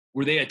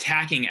were they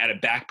attacking at a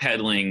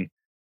backpedaling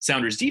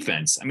Sounders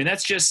defense. I mean,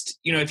 that's just,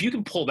 if you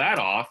can pull that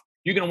off,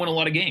 you're going to win a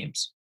lot of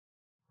games.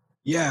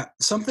 Yeah,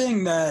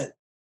 something that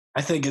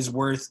I think is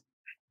worth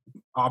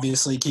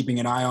obviously keeping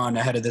an eye on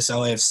ahead of this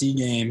LAFC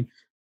game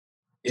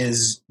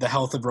is the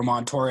health of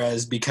Ramon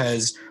Torres,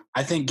 because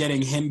I think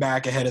getting him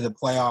back ahead of the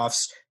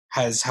playoffs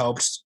has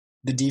helped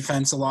the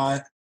defense a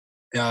lot,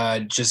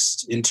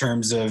 just in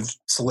terms of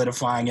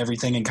solidifying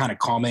everything and kind of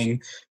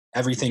calming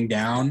everything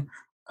down.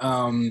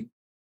 But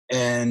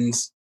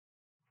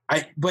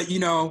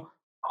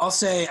I'll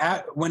say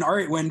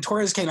when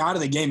Torres came out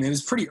of the game, it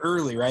was pretty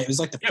early, right? It was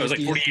like it was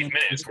like 48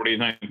 minutes,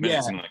 49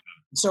 minutes, something like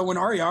that. So when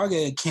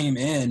Arriaga came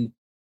in,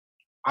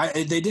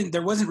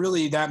 there wasn't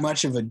really that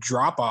much of a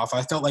drop off.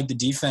 I felt like the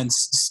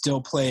defense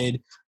still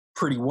played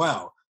pretty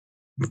well,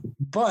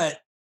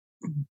 but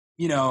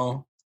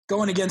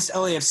going against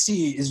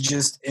LAFC is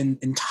just an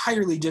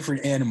entirely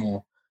different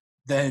animal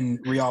than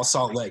Real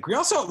Salt Lake.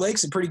 Real Salt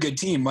Lake's a pretty good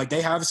team. Like,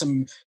 they have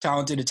some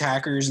talented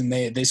attackers, and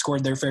they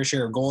scored their fair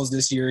share of goals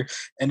this year,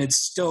 and it's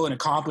still an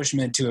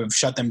accomplishment to have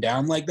shut them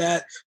down like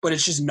that. But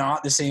it's just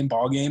not the same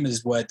ballgame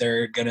as what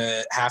they're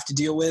gonna have to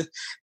deal with.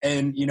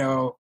 And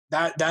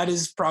that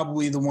is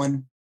probably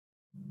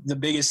the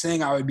biggest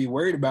thing I would be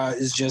worried about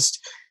is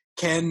just,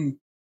 can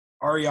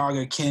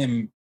Arriaga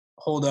Kim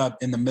hold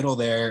up in the middle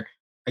there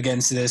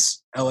against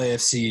this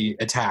LAFC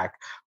attack?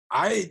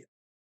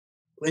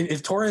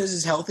 If Torres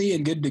is healthy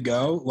and good to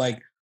go,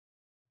 like,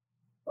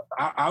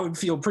 I would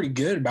feel pretty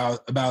good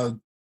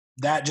about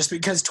that, just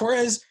because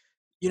Torres,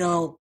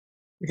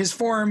 his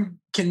form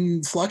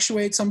can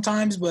fluctuate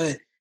sometimes, but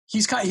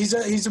he's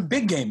a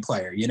big game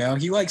player.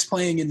 He likes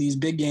playing in these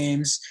big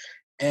games,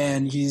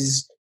 and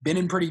he's been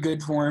in pretty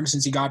good form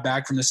since he got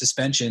back from the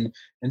suspension.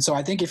 And so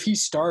I think if he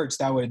starts,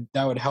 that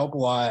would help a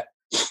lot.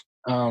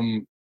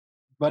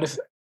 But if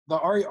the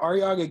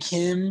Arriaga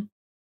Kim,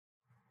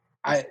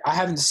 I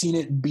haven't seen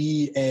it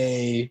be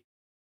a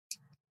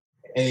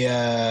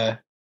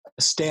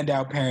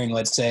standout pairing,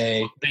 let's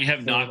say. They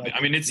have not.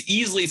 I mean, it's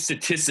easily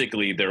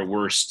statistically their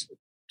worst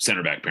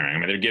center back pairing. I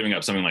mean, they're giving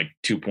up something like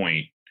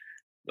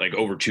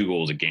over 2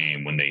 goals a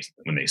game when they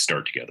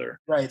start together.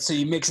 Right. So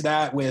you mix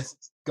that with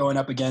going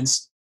up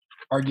against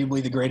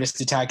arguably the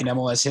greatest attack in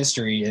MLS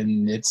history,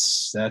 and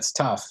that's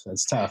tough.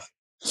 That's tough.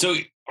 So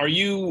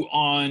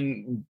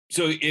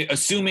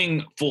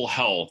assuming full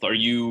health,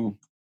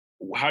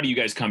 how do you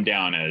guys come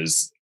down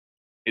is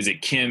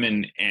it Kim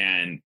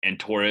and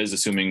Torres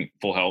assuming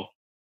full health?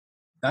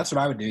 That's what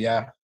I would do.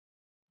 Yeah.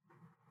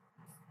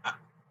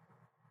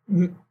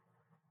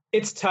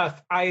 It's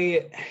tough.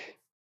 I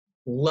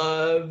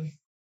love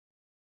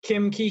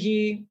Kim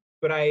Kihi,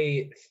 but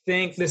I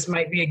think this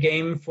might be a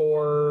game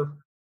for,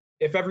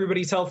 if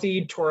everybody's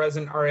healthy, Torres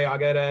and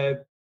Arriaga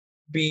to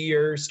be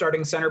your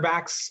starting center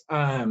backs.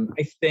 I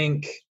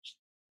think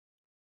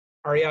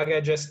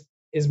Arriaga just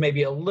is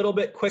maybe a little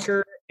bit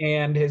quicker,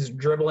 and his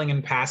dribbling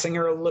and passing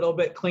are a little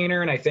bit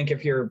cleaner. And I think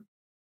if you're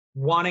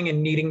wanting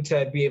and needing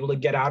to be able to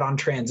get out on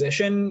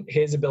transition,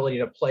 his ability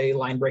to play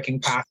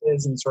line-breaking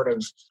passes and sort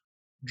of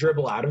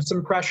dribble out of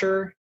some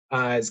pressure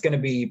is going to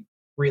be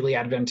really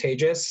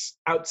advantageous.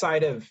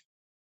 Outside of,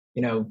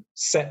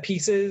 set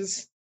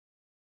pieces,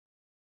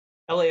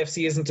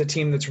 LAFC isn't a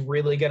team that's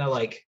really going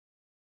to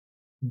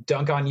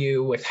dunk on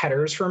you with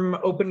headers from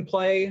open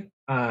play.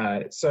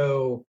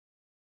 So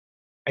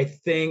I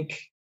think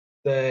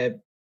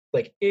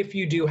if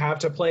you do have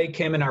to play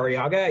Kim and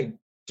Arriaga, I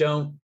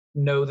don't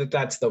know that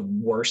that's the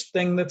worst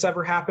thing that's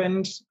ever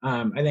happened.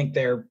 I think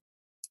their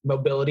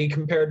mobility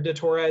compared to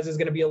Torres is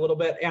going to be a little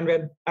bit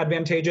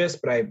advantageous,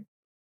 but I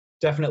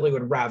definitely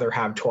would rather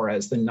have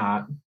Torres than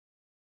not.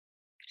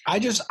 I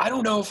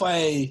don't know if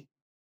I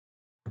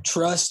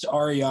trust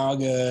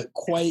Arriaga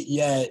quite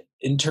yet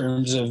in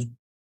terms of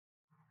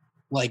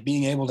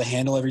being able to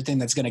handle everything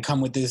that's going to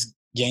come with this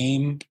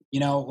game.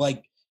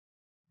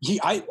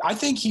 I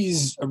think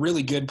he's a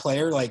really good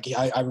player.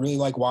 I really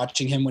like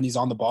watching him when he's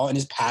on the ball, and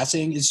his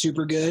passing is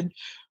super good.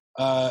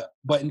 But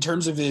in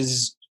terms of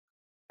his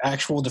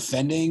actual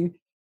defending,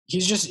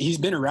 he's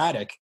been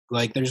erratic.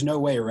 There's no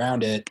way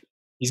around it.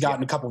 He's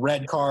gotten a couple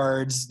red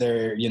cards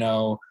there.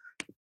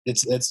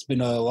 It's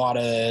been a lot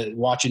of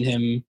watching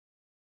him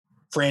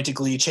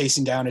frantically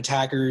chasing down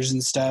attackers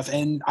and stuff.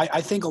 And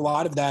I think a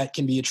lot of that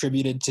can be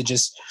attributed to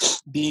just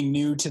being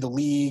new to the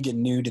league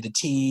and new to the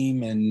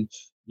team, and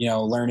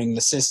learning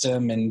the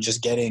system and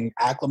just getting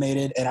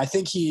acclimated. And I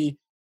think he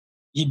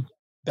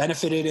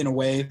benefited in a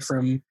way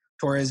from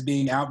Torres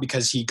being out,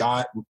 because he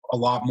got a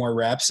lot more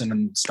reps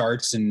and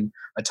starts and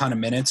a ton of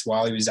minutes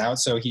while he was out.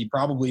 So he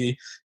probably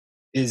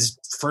is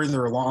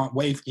further along.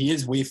 He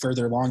is way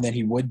further along than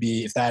he would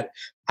be if that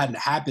hadn't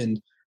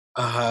happened.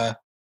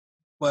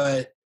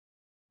 But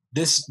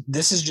this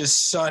is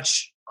just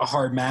such a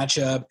hard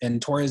matchup,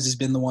 and Torres has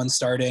been the one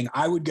starting.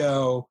 I would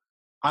go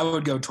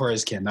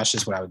Torres Kim. That's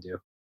just what I would do.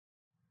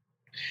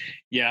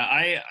 Yeah,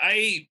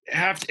 I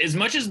have to, as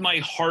much as my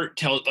heart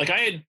tells, I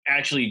had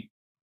actually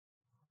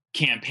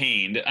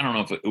campaigned, I don't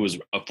know if it was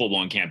a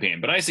full-blown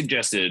campaign, but I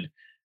suggested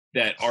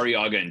that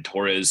Arriaga and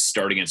Torres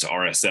start against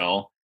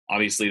RSL.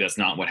 Obviously, that's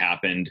not what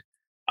happened.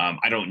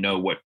 I don't know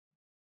what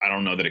I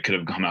don't know that it could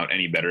have come out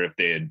any better if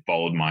they had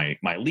followed my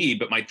lead.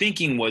 But my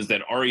thinking was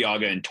that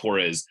Arriaga and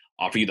Torres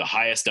offer you the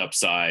highest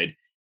upside,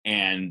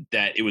 and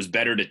that it was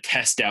better to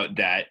test out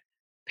that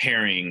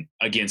pairing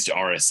against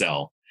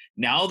RSL.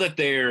 Now that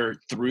they're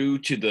through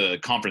to the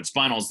conference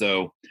finals,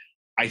 though,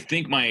 I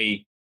think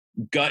my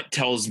gut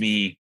tells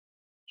me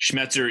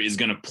Schmetzer is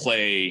going to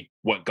play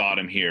what got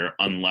him here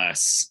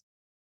unless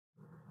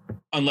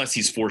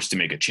he's forced to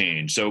make a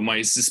change. So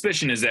my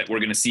suspicion is that we're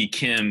going to see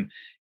Kim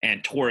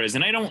and Torres,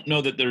 and I don't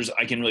know that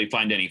I can really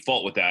find any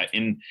fault with that.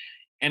 And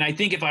I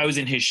think if I was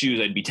in his shoes,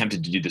 I'd be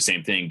tempted to do the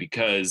same thing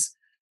because,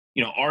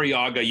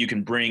 Arriaga you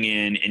can bring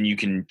in and you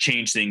can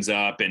change things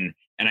up. And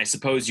I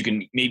suppose you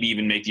can maybe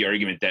even make the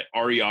argument that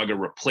Arriaga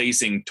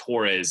replacing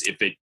Torres,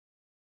 if it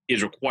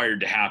is required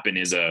to happen,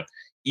 is a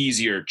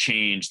easier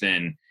change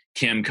than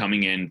Kim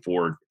coming in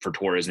for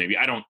Torres. Maybe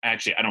I don't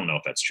know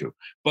if that's true,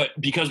 but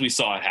because we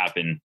saw it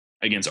happen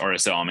against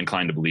RSL, I'm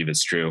inclined to believe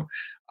it's true.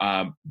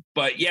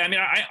 But yeah, I mean,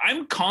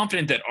 I'm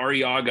confident that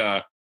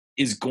Arriaga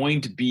is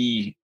going to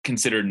be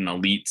considered an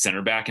elite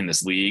center back in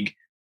this league.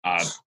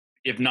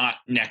 If not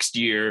next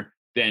year,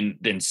 then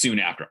soon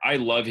after. I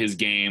love his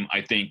game.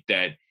 I think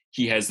that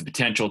he has the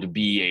potential to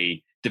be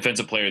a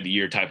defensive player of the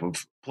year type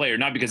of player,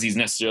 not because he's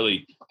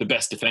necessarily the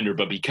best defender,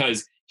 but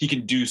because he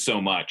can do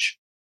so much.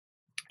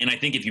 And I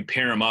think if you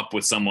pair him up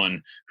with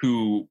someone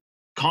who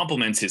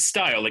complements his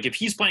style, like if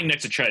he's playing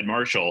next to Chad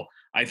Marshall,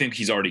 I think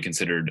he's already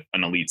considered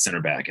an elite center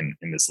back in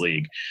this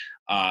league.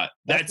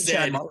 That's the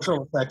Chad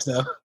Marshall effect,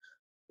 though.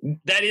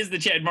 That is the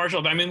Chad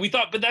Marshall. I mean,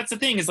 but that's the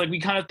thing is, like,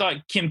 we kind of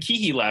thought Kim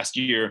Keehee last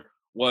year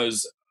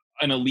was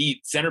an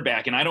elite center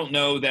back. And I don't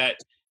know that,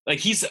 like,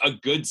 he's a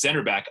good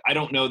center back. I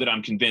don't know that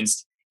I'm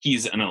convinced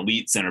he's an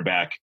elite center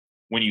back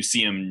when you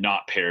see him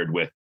not paired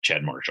with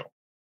Chad Marshall.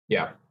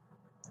 Yeah.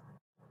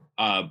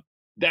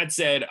 That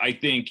said, I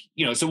think,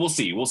 so we'll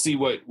see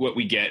what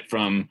we get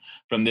from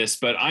this,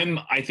 but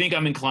I think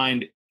I'm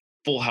inclined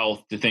full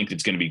health to think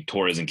it's going to be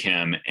Torres and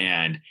Kim.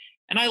 And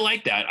I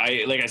like that.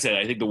 Like I said,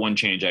 I think the one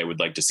change I would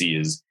like to see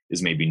is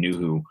maybe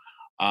Nuhu.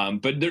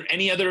 But there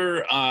any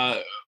other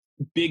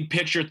big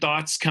picture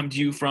thoughts come to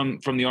you from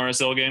the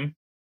RSL game?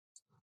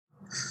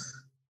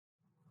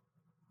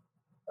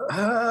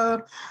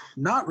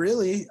 Not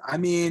really. I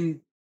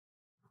mean,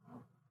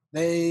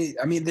 they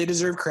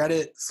deserve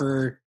credit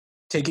for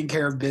taking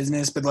care of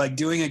business, but like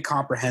doing it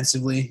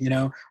comprehensively,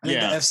 I think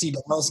the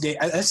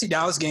FC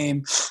Dallas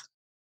game,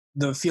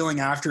 the feeling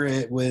after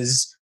it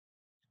was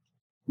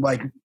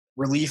like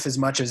relief as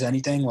much as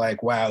anything.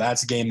 Like, wow,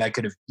 that's a game that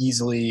could have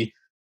easily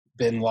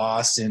been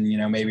lost. And,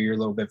 maybe you're a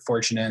little bit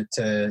fortunate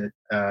to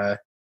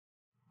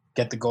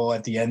get the goal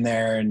at the end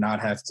there and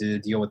not have to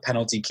deal with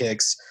penalty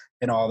kicks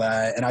and all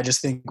that. And I just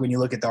think when you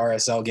look at the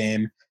RSL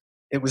game,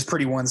 it was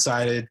pretty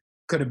one-sided,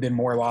 could have been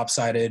more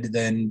lopsided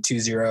than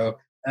 2-0.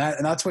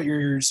 And that's what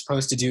you're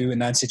supposed to do in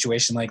that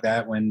situation like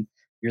that when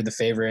you're the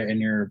favorite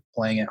and you're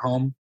playing at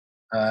home.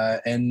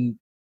 And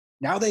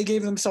now they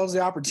gave themselves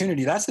the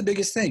opportunity. That's the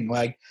biggest thing.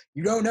 Like,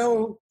 you don't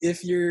know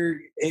if you're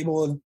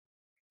able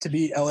to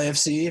beat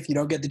LAFC if you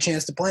don't get the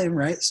chance to play them,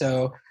 right?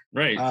 So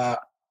right.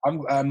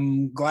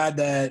 I'm glad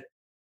that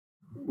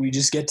we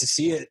just get to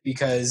see it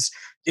because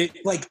it,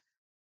 like,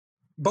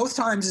 both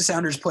times the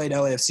Sounders played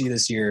LAFC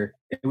this year,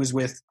 it was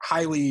with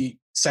highly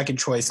second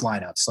choice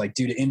lineups, like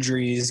due to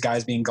injuries,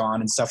 guys being gone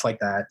and stuff like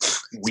that.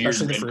 Weird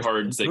red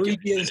cards that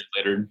get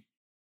littered.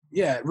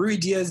 Yeah, Rui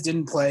Diaz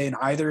didn't play in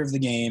either of the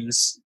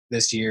games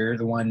this year,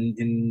 the one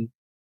in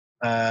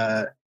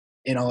LA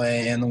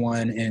and the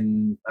one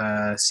in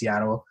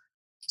Seattle.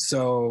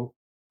 So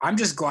I'm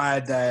just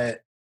glad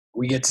that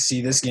we get to see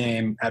this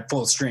game at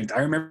full strength. I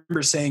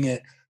remember saying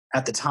it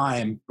at the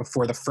time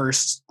before the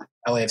first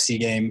LAFC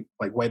game,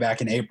 like way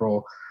back in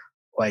April.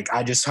 Like,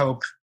 I just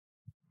hope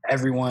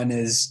everyone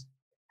is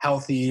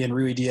healthy and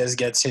Rui Diaz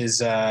gets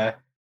his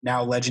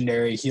now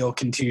legendary heel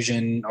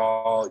contusion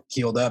all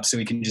healed up so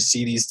we can just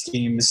see these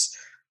teams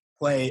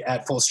play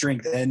at full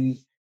strength. And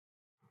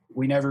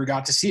we never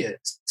got to see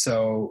it.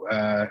 So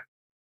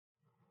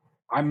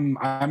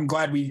I'm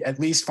glad we at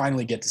least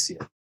finally get to see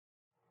it.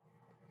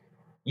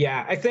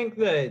 Yeah, I think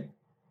that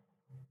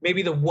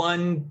maybe the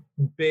one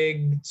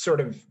big sort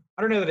of,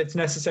 I don't know that it's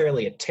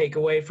necessarily a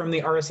takeaway from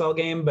the RSL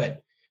game,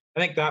 but I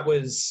think that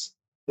was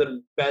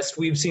the best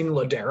we've seen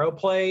Lodero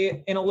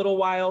play in a little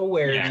while,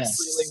 where he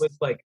really was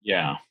like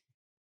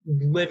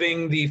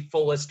living the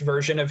fullest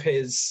version of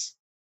his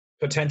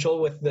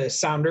potential with the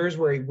Sounders,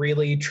 where he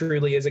really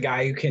truly is a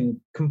guy who can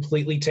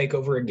completely take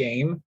over a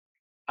game.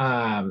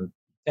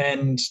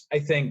 And I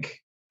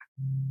think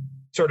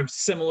sort of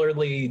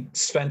similarly,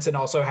 Svensson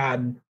also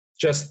had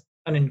just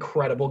an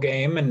incredible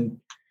game. And,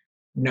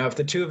 if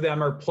the two of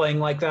them are playing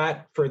like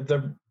that for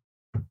the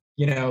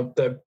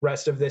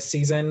rest of this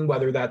season,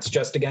 whether that's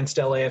just against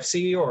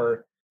LAFC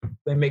or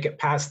they make it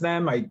past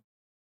them, I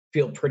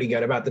feel pretty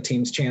good about the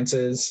team's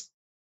chances.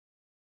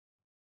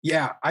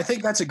 Yeah, I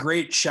think that's a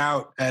great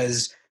shout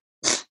as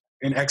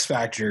an X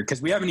factor, because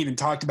we haven't even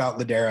talked about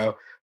Lodero,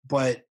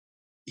 but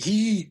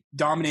he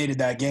dominated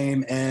that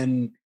game.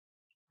 And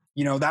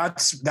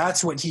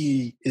that's what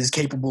he is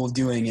capable of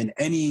doing in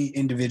any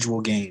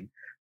individual game.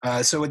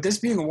 So with this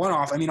being a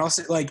one-off, I mean,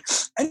 also like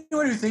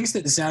anyone who thinks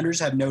that the Sounders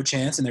have no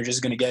chance and they're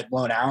just going to get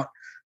blown out,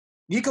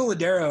 Nico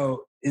Lodeiro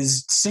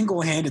is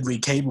single-handedly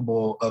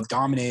capable of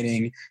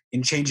dominating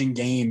and changing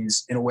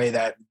games in a way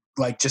that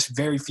like just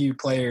very few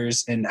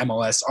players in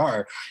MLS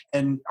are.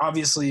 And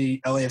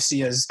obviously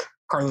LAFC has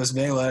Carlos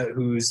Vela,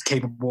 who's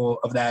capable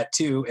of that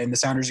too. And the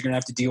Sounders are going to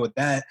have to deal with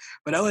that.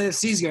 But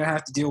LAFC is going to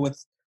have to deal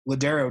with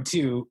Lodeiro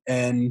too.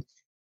 And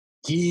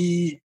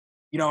he,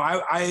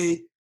 I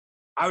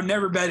would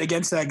never bet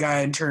against that guy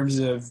in terms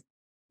of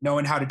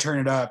knowing how to turn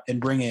it up and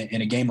bring it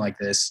in a game like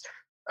this.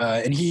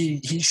 And he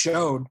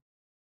showed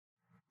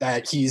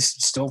that he's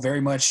still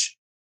very much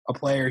a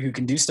player who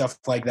can do stuff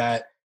like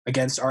that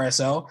against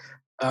RSL.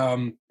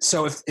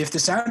 So if the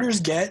Sounders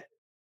get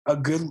a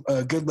good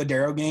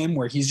Lodeiro game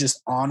where he's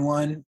just on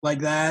one like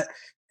that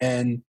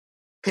and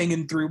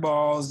pinging through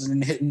balls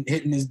and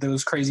hitting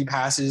those crazy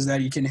passes that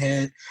he can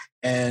hit,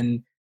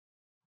 and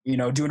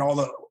doing all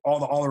the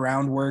all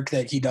around work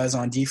that he does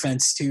on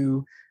defense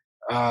too,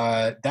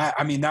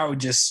 that would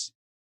just,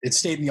 it's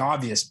stating the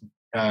obvious,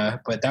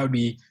 but that would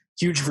be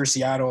huge for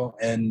Seattle,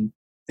 and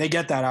they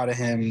get that out of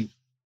him.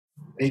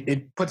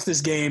 It puts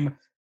this game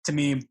to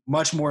me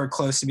much more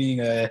close to being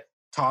a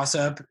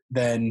toss-up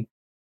than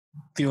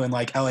feeling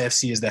like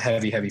LAFC is the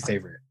heavy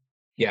favorite.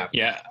 Yeah.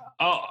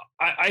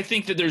 I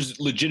think that there's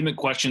legitimate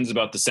questions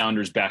about the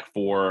Sounders back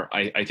four.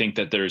 I think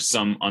that there's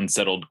some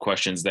unsettled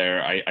questions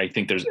there. I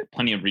think there's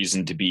plenty of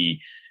reason to be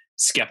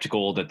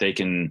skeptical that they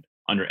can,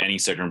 under any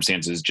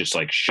circumstances, just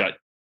like shut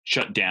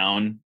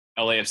down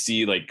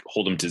LAFC, like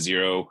hold them to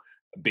zero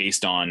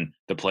based on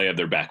the play of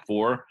their back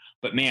four.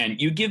 But man,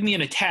 you give me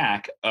an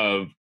attack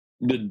of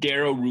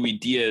Lodeiro, Rui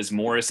Diaz,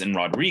 Morris, and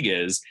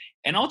Rodriguez,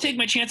 and I'll take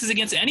my chances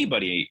against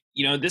anybody.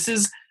 This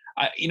is,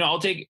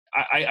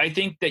 I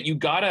think that you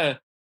gotta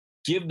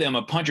give them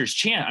a puncher's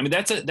chance. I mean,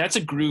 that's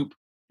a group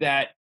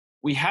that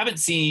we haven't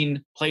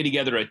seen play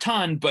together a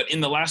ton, but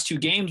in the last two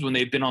games when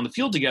they've been on the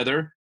field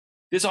together,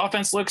 this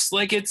offense looks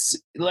like it's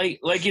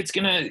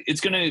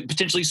gonna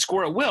potentially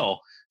score at will.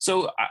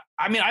 So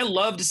I mean, I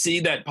love to see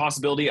that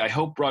possibility. I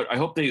hope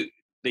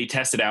they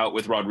test it out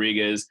with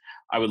Rodriguez.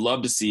 I would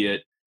love to see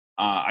it.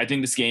 I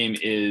think this game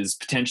is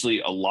potentially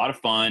a lot of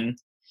fun.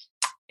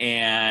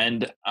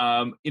 And,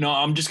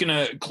 I'm just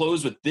going to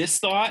close with this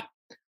thought.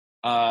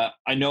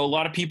 I know a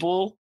lot of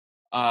people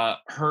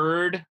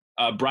heard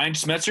Brian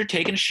Schmetzer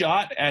taking a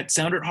shot at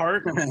Sounder at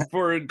Heart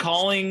for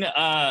calling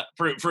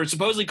for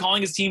supposedly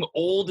calling his team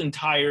old and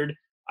tired.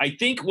 I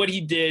think what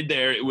he did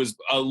there, it was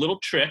a little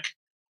trick.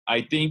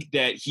 I think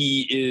that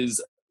he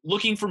is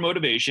looking for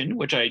motivation,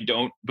 which I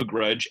don't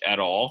begrudge at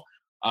all.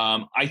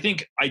 I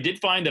think I did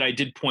find that I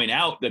did point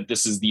out that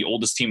this is the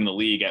oldest team in the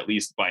league, at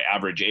least by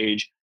average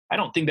age. I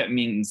don't think that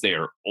means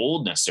they're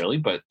old necessarily,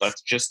 but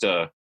that's just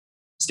a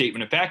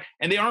statement of fact.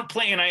 And they aren't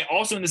playing. And I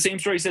also, in the same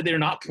story, said they're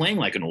not playing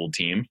like an old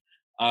team.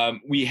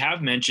 We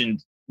have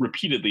mentioned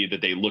repeatedly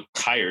that they look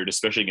tired,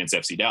 especially against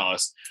FC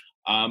Dallas.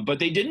 But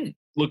they didn't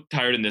look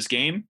tired in this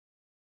game.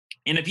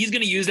 And if he's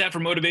going to use that for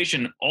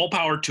motivation, all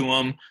power to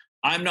him.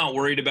 I'm not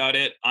worried about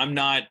it. I'm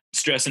not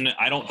stressing it.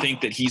 I don't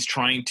think that he's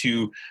trying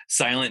to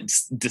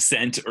silence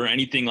dissent or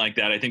anything like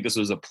that. I think this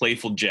was a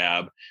playful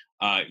jab.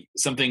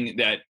 Something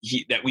that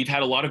we've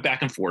had a lot of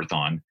back and forth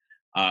on,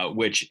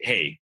 which,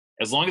 hey,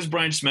 as long as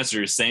Brian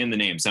Schmetzer is saying the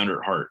name Sounder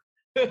at Heart,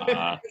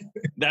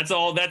 that's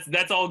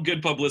all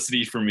good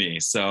publicity for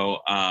me. So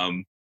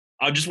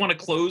I just want to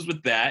close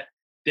with that.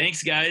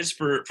 Thanks, guys,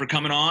 for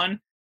coming on.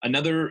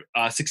 Another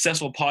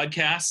successful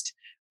podcast.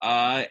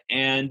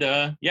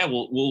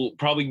 We'll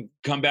probably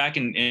come back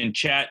and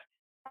chat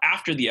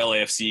after the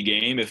LAFC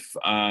game.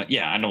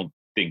 I don't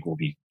think we'll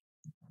be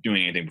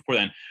doing anything before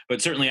then,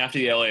 but certainly after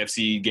the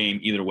LAFC game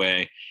either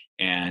way.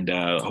 And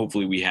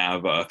hopefully we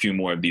have a few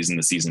more of these in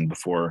the season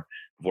before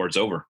it's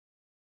over.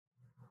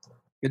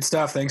 Good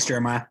stuff. Thanks,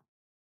 Jeremiah.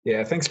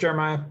 Yeah. Thanks,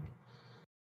 Jeremiah.